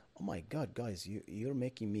 Oh my God, guys, you're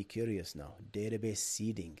making me curious now. Database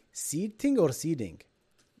seeding. Seeding or seeding?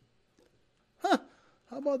 Huh,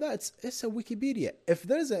 how about that? It's a Wikipedia. If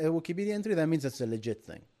there's a Wikipedia entry, that means it's a legit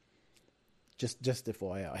thing. Just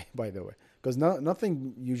FYI, by the way. Because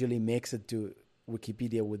nothing usually makes it to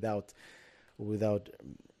Wikipedia without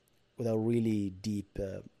really deep,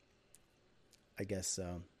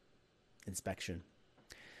 inspection.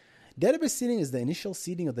 Database seeding is the initial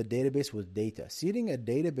seeding of the database with data. Seeding a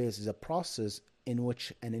database is a process in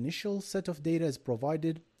which an initial set of data is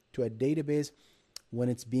provided to a database when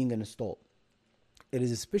it's being installed. It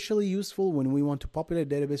is especially useful when we want to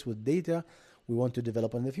populate a database with data we want to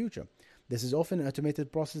develop in the future. This is often an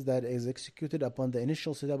automated process that is executed upon the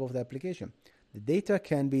initial setup of the application. The data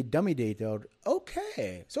can be dummy data.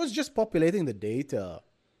 Okay, so it's just populating the data.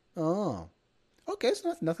 Oh, okay, it's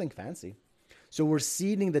nothing fancy. So we're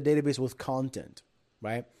seeding the database with content,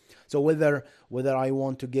 right? So whether I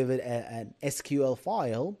want to give it an SQL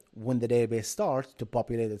file when the database starts to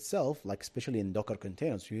populate itself, like especially in Docker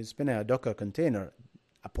containers, so you spin a Docker container,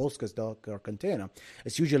 a Postgres Docker container,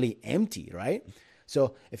 it's usually empty, right?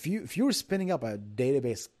 So if you're spinning up a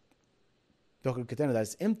database Docker container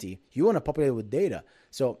that's empty, you want to populate it with data.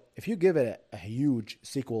 So if you give it a huge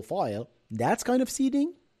SQL file, that's kind of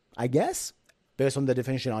seeding, I guess. Based on the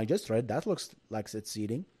definition I just read, that looks like it's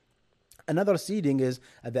seeding. Another seeding is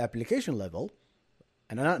at the application level,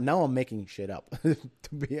 and now I'm making shit up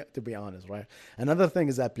to be honest, right? Another thing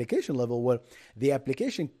is application level, where the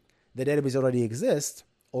application, the database already exists,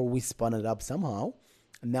 or we spun it up somehow.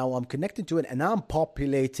 Now I'm connected to it, and I'm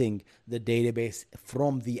populating the database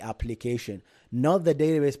from the application, not the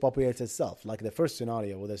database populates itself, like the first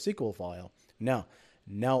scenario with a SQL file. Now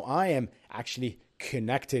I am actually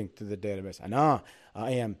connecting to the database, and I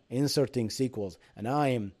am inserting SQLs, and I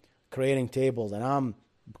am creating tables, and I'm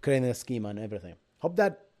creating a schema and everything. Hope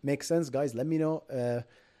that makes sense, guys. Let me know.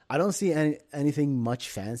 I don't see anything much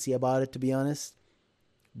fancy about it, to be honest,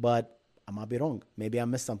 but I might be wrong. Maybe I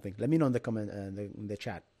missed something. Let me know in the comment, in the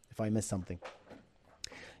chat, if I missed something.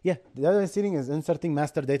 Yeah, the other seeding is inserting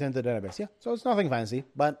master data into the database. Yeah, so it's nothing fancy,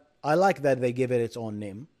 but I like that they give it its own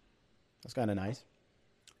name. That's kind of nice.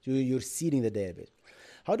 So you're seeding the database.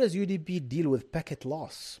 How does UDP deal with packet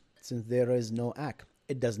loss since there is no ACK?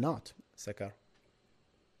 It does not, Sekar.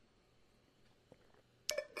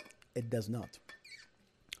 It does not.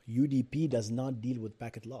 UDP does not deal with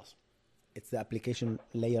packet loss. It's the application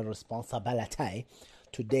layer responsibility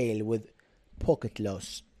to deal with packet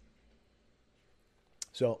loss.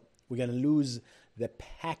 So we're going to lose the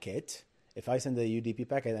packet. If I send the UDP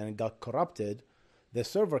packet and it got corrupted, the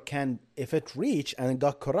server can, if it reached and it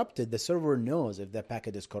got corrupted, the server knows if the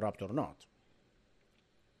packet is corrupt or not.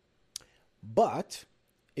 But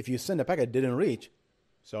if you send a packet that didn't reach,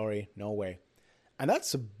 sorry, no way. And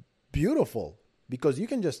that's beautiful, because you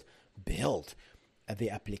can just build at the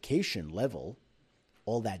application level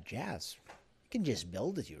all that jazz. You can just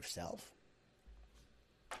build it yourself,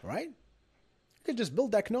 right? You can just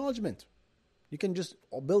build the acknowledgement. You can just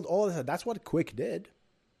build all of that. That's what Quick did.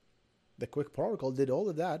 The Quick protocol did all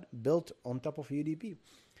of that, built on top of UDP.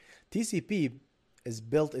 TCP is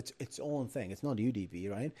built its own thing. It's not UDP,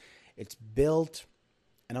 right? It's built,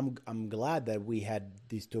 and I'm glad that we had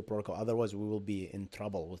these two protocols. Otherwise, we will be in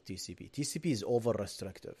trouble with TCP. TCP is over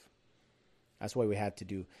restrictive. That's why we had to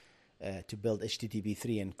do to build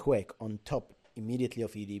HTTP3 and Quick on top immediately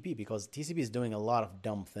of UDP, because TCP is doing a lot of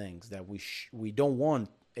dumb things that we don't want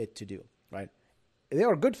it to do, right? They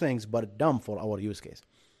are good things, but dumb for our use case.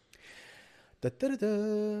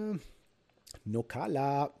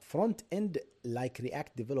 Nokala, front end like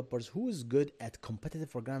React developers, who is good at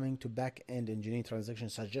competitive programming to back end engineering transaction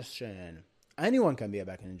suggestion? Anyone can be a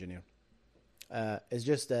back end engineer. It's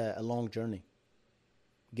just a long journey.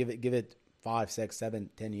 Give it 5, 6, 7,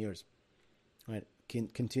 10 years. Right?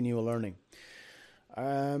 Continue learning.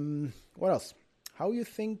 What else? How you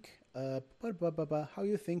think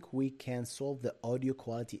we can solve the audio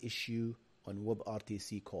quality issue on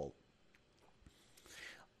WebRTC call?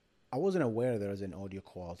 I wasn't aware there is an audio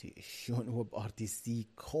quality issue on WebRTC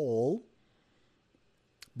call,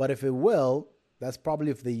 but if it will, that's probably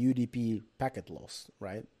if the UDP packet loss,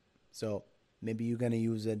 right? So maybe you're going to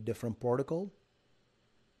use a different protocol.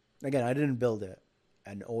 Again, I didn't build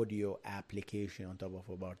an audio application on top of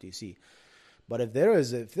WebRTC, but if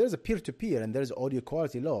there's a peer-to-peer and there's audio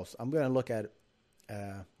quality loss, I'm going to look at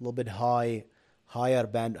a little bit higher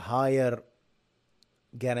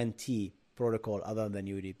guarantee protocol other than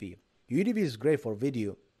UDP. UDP is great for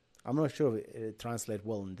video. I'm not sure if it translates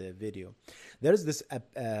well in the video. There's this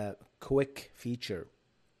quick feature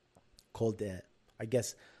called, I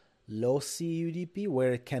guess, lossy UDP,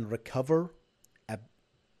 where it can recover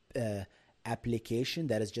a application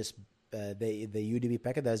that is just the UDP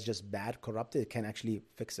packet that is just bad, corrupted. It can actually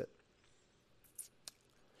fix it.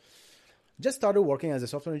 Just started working as a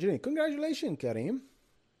software engineer. Congratulations, Kareem.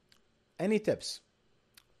 Any tips?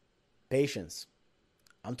 Patience.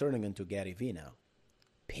 I'm turning into Gary V now.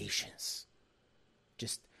 Patience.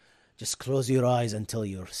 Just close your eyes until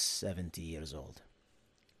you're 70 years old.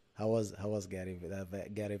 How was Gary V?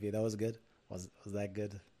 Gary V, that was good? Was that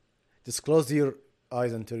good? Just close your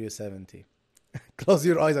eyes until you're 70. Close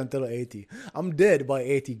your eyes until 80. I'm dead by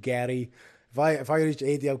 80, Gary. If I reach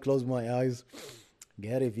 80, I'll close my eyes.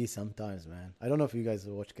 Gary V sometimes, man. I don't know if you guys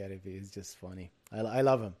watch Gary V. He's just funny. I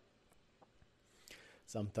love him.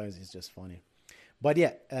 Sometimes he's just funny. But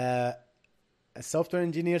yeah, software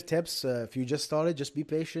engineer tips. If you just started, just be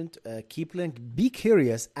patient. Keep learning. Be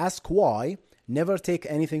curious. Ask why. Never take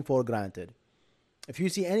anything for granted. If you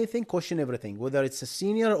see anything, question everything. Whether it's a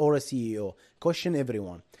senior or a CEO, question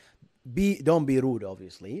everyone. Don't be rude,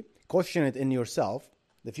 obviously. Question it in yourself.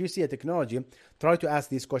 If you see a technology, try to ask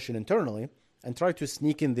these questions internally and try to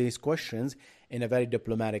sneak in these questions in a very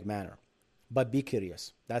diplomatic manner. But be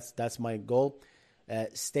curious. That's my goal.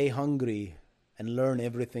 Stay hungry and learn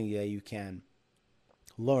everything that you can.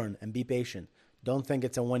 Learn and be patient. Don't think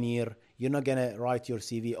it's a 1 year. You're not gonna write your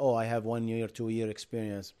CV. Oh, I have 1 year, 2 year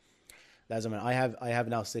experience. Doesn't matter. I have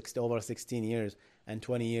now over 16 years and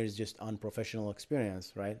 20 years just unprofessional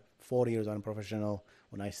experience, right? 4 years unprofessional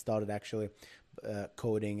when I started actually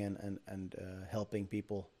coding and helping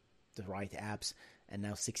people to write apps, and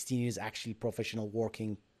now 16 years actually professional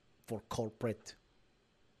working for corporate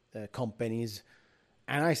companies,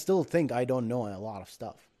 and I still think I don't know a lot of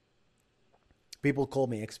stuff. People call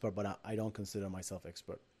me expert, but I don't consider myself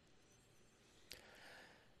expert.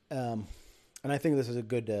 And I think this is a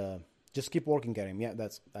good. Just keep working, Karim. Yeah,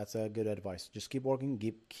 that's a good advice. Just keep working.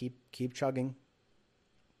 Keep chugging.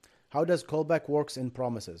 How does callback works in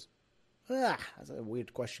promises? That's a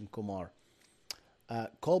weird question, Kumar.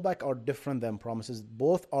 Callback are different than promises.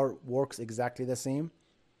 Both works exactly the same.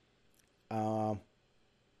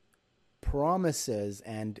 Promises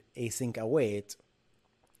and async await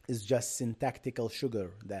is just syntactical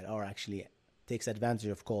sugar that are actually takes advantage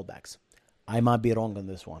of callbacks. I might be wrong on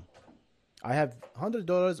this one. I have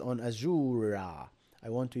 $100 on Azure. I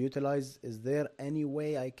want to utilize. Is there any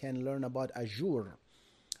way I can learn about Azure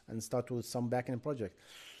and start with some backend project?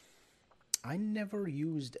 I never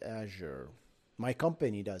used Azure. My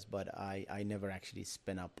company does, but I never actually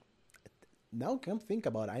spin up. Now come think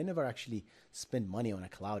about it, I never actually spend money on a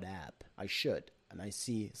cloud app. I should. And I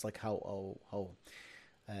see it's like how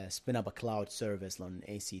spin up a cloud service on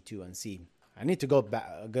AC2 and see. I need to go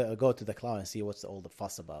to the cloud and see what's all the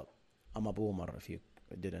fuss about. I'm a boomer if you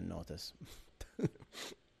didn't notice.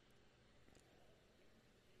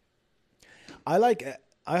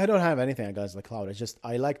 I don't have anything against the cloud. It's just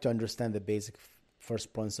I like to understand the basic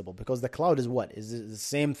first principle, because the cloud is what? Is the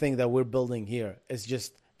same thing that we're building here. It's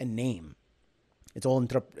just a name. It's all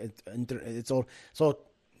it's all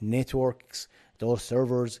networks, it's all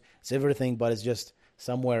servers, it's everything, but it's just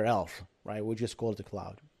somewhere else, right? We just call it the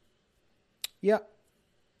cloud. Yeah.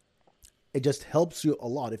 It just helps you a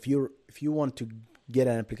lot. If you want to get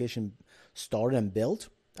an application started and built,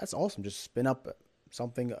 that's awesome. Just spin up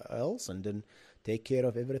something else and then take care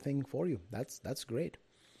of everything for you. That's great.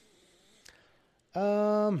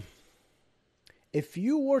 If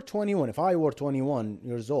I were 21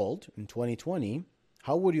 years old in 2020,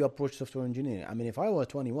 how would you approach software engineering? I mean, if I was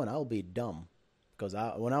 21, I'll be dumb, because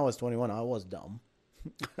when I was 21, I was dumb.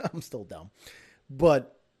 I'm still dumb,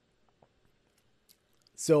 but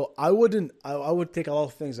so I would take a lot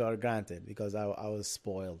of things for granted because I was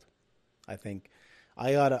spoiled. I think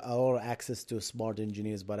I got a lot of access to smart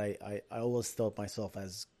engineers, but I always thought myself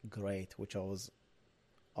as great, which I was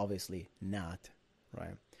obviously not,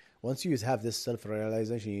 right? Once you have this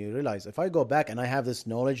self-realization, you realize if I go back and I have this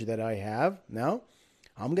knowledge that I have now,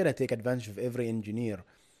 I'm going to take advantage of every engineer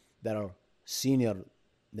that are senior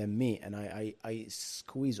than me, and I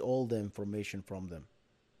squeeze all the information from them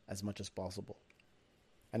as much as possible.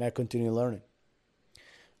 And I continue learning.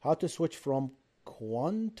 How to switch from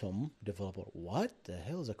quantum developer. What the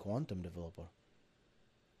hell is a quantum developer?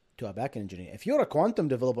 To a backend engineer. If you're a quantum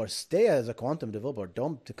developer, stay as a quantum developer.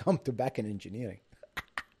 Don't come to backend engineering.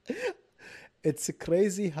 It's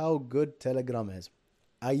crazy how good Telegram is.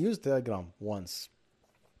 I used Telegram once,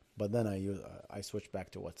 but then I switched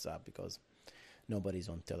back to WhatsApp because nobody's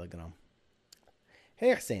on Telegram.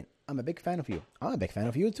 Hey Hussein, I'm a big fan of you. I'm a big fan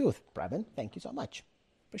of you too, Prabin. Thank you so much.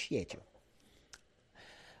 Appreciate you.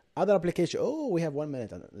 Other application. Oh, we have 1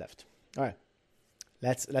 minute left. All right.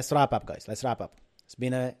 Let's wrap up, guys. Let's wrap up. It's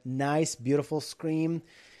been a nice, beautiful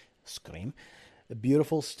a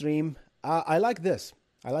beautiful stream. I like this.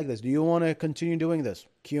 Do you want to continue doing this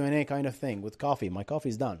Q&A kind of thing with coffee? My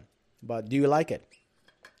coffee's done. But do you like it?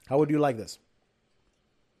 How would you like this?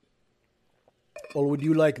 Or would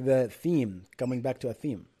you like the theme, coming back to a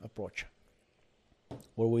theme approach,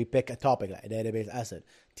 where we pick a topic like a database asset,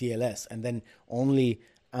 TLS, and then only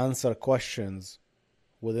answer questions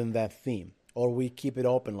within that theme? or we keep it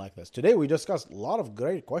open like this. Today we discussed a lot of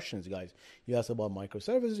great questions, guys. You asked about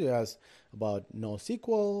microservices. You asked about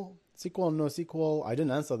NoSQL, SQL, NoSQL. I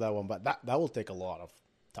didn't answer that one, but that will take a lot of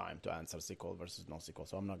time to answer SQL versus NoSQL,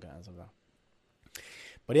 so I'm not gonna answer that.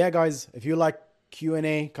 But yeah, guys, if you like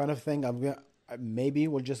Q&A kind of thing, maybe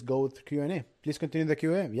we'll just go with Q&A. Please continue the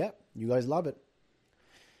Q&A. Yeah, you guys love it.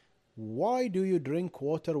 Why do you drink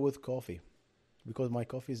water with coffee? Because my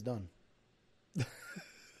coffee is done.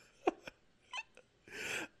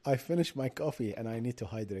 I finished my coffee and I need to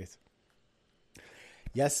hydrate.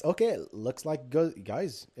 Yes, okay. Looks like good,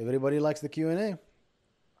 guys. Everybody likes the Q&A.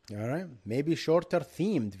 All right. Maybe shorter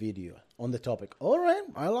themed video on the topic. All right.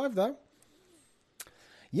 I like that.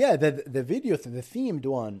 Yeah, the video, the themed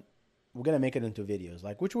one, we're going to make it into videos,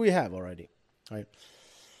 like which we have already. All right.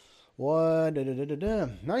 What?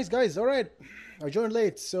 Nice, guys. All right. I joined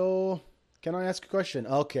late, so can I ask a question?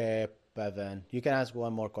 Okay, Pavan. You can ask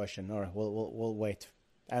one more question. All right. We'll wait.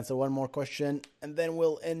 Answer one more question, and then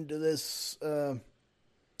we'll end this.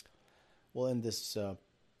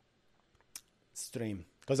 Stream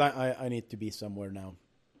because I need to be somewhere now.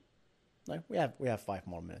 Like we have 5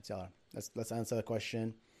 more minutes. Yeah, let's answer the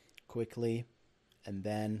question quickly, and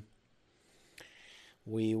then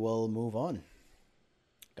we will move on.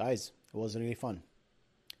 Guys, it was really fun.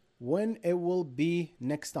 When it will be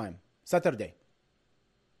next time? Saturday.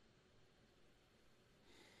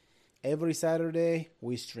 Every Saturday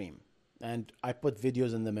we stream, and I put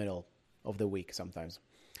videos in the middle of the week sometimes.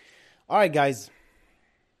 All right, guys.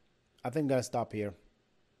 I think I'm going to stop here.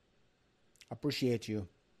 Appreciate you.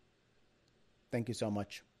 Thank you so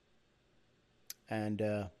much. And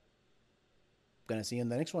going to see you in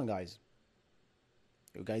the next one, guys.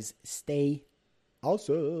 You guys stay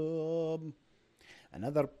awesome.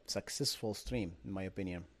 Another successful stream, in my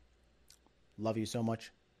opinion. Love you so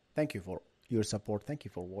much. Thank you for your support. Thank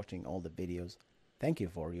you for watching all the videos. Thank you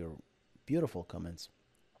for your beautiful comments.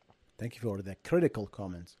 Thank you for the critical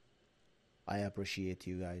comments. I appreciate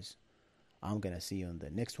you guys. I'm going to see you on the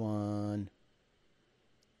next one.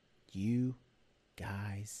 You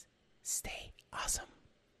guys stay awesome.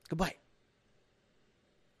 Goodbye.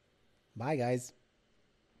 Bye, guys.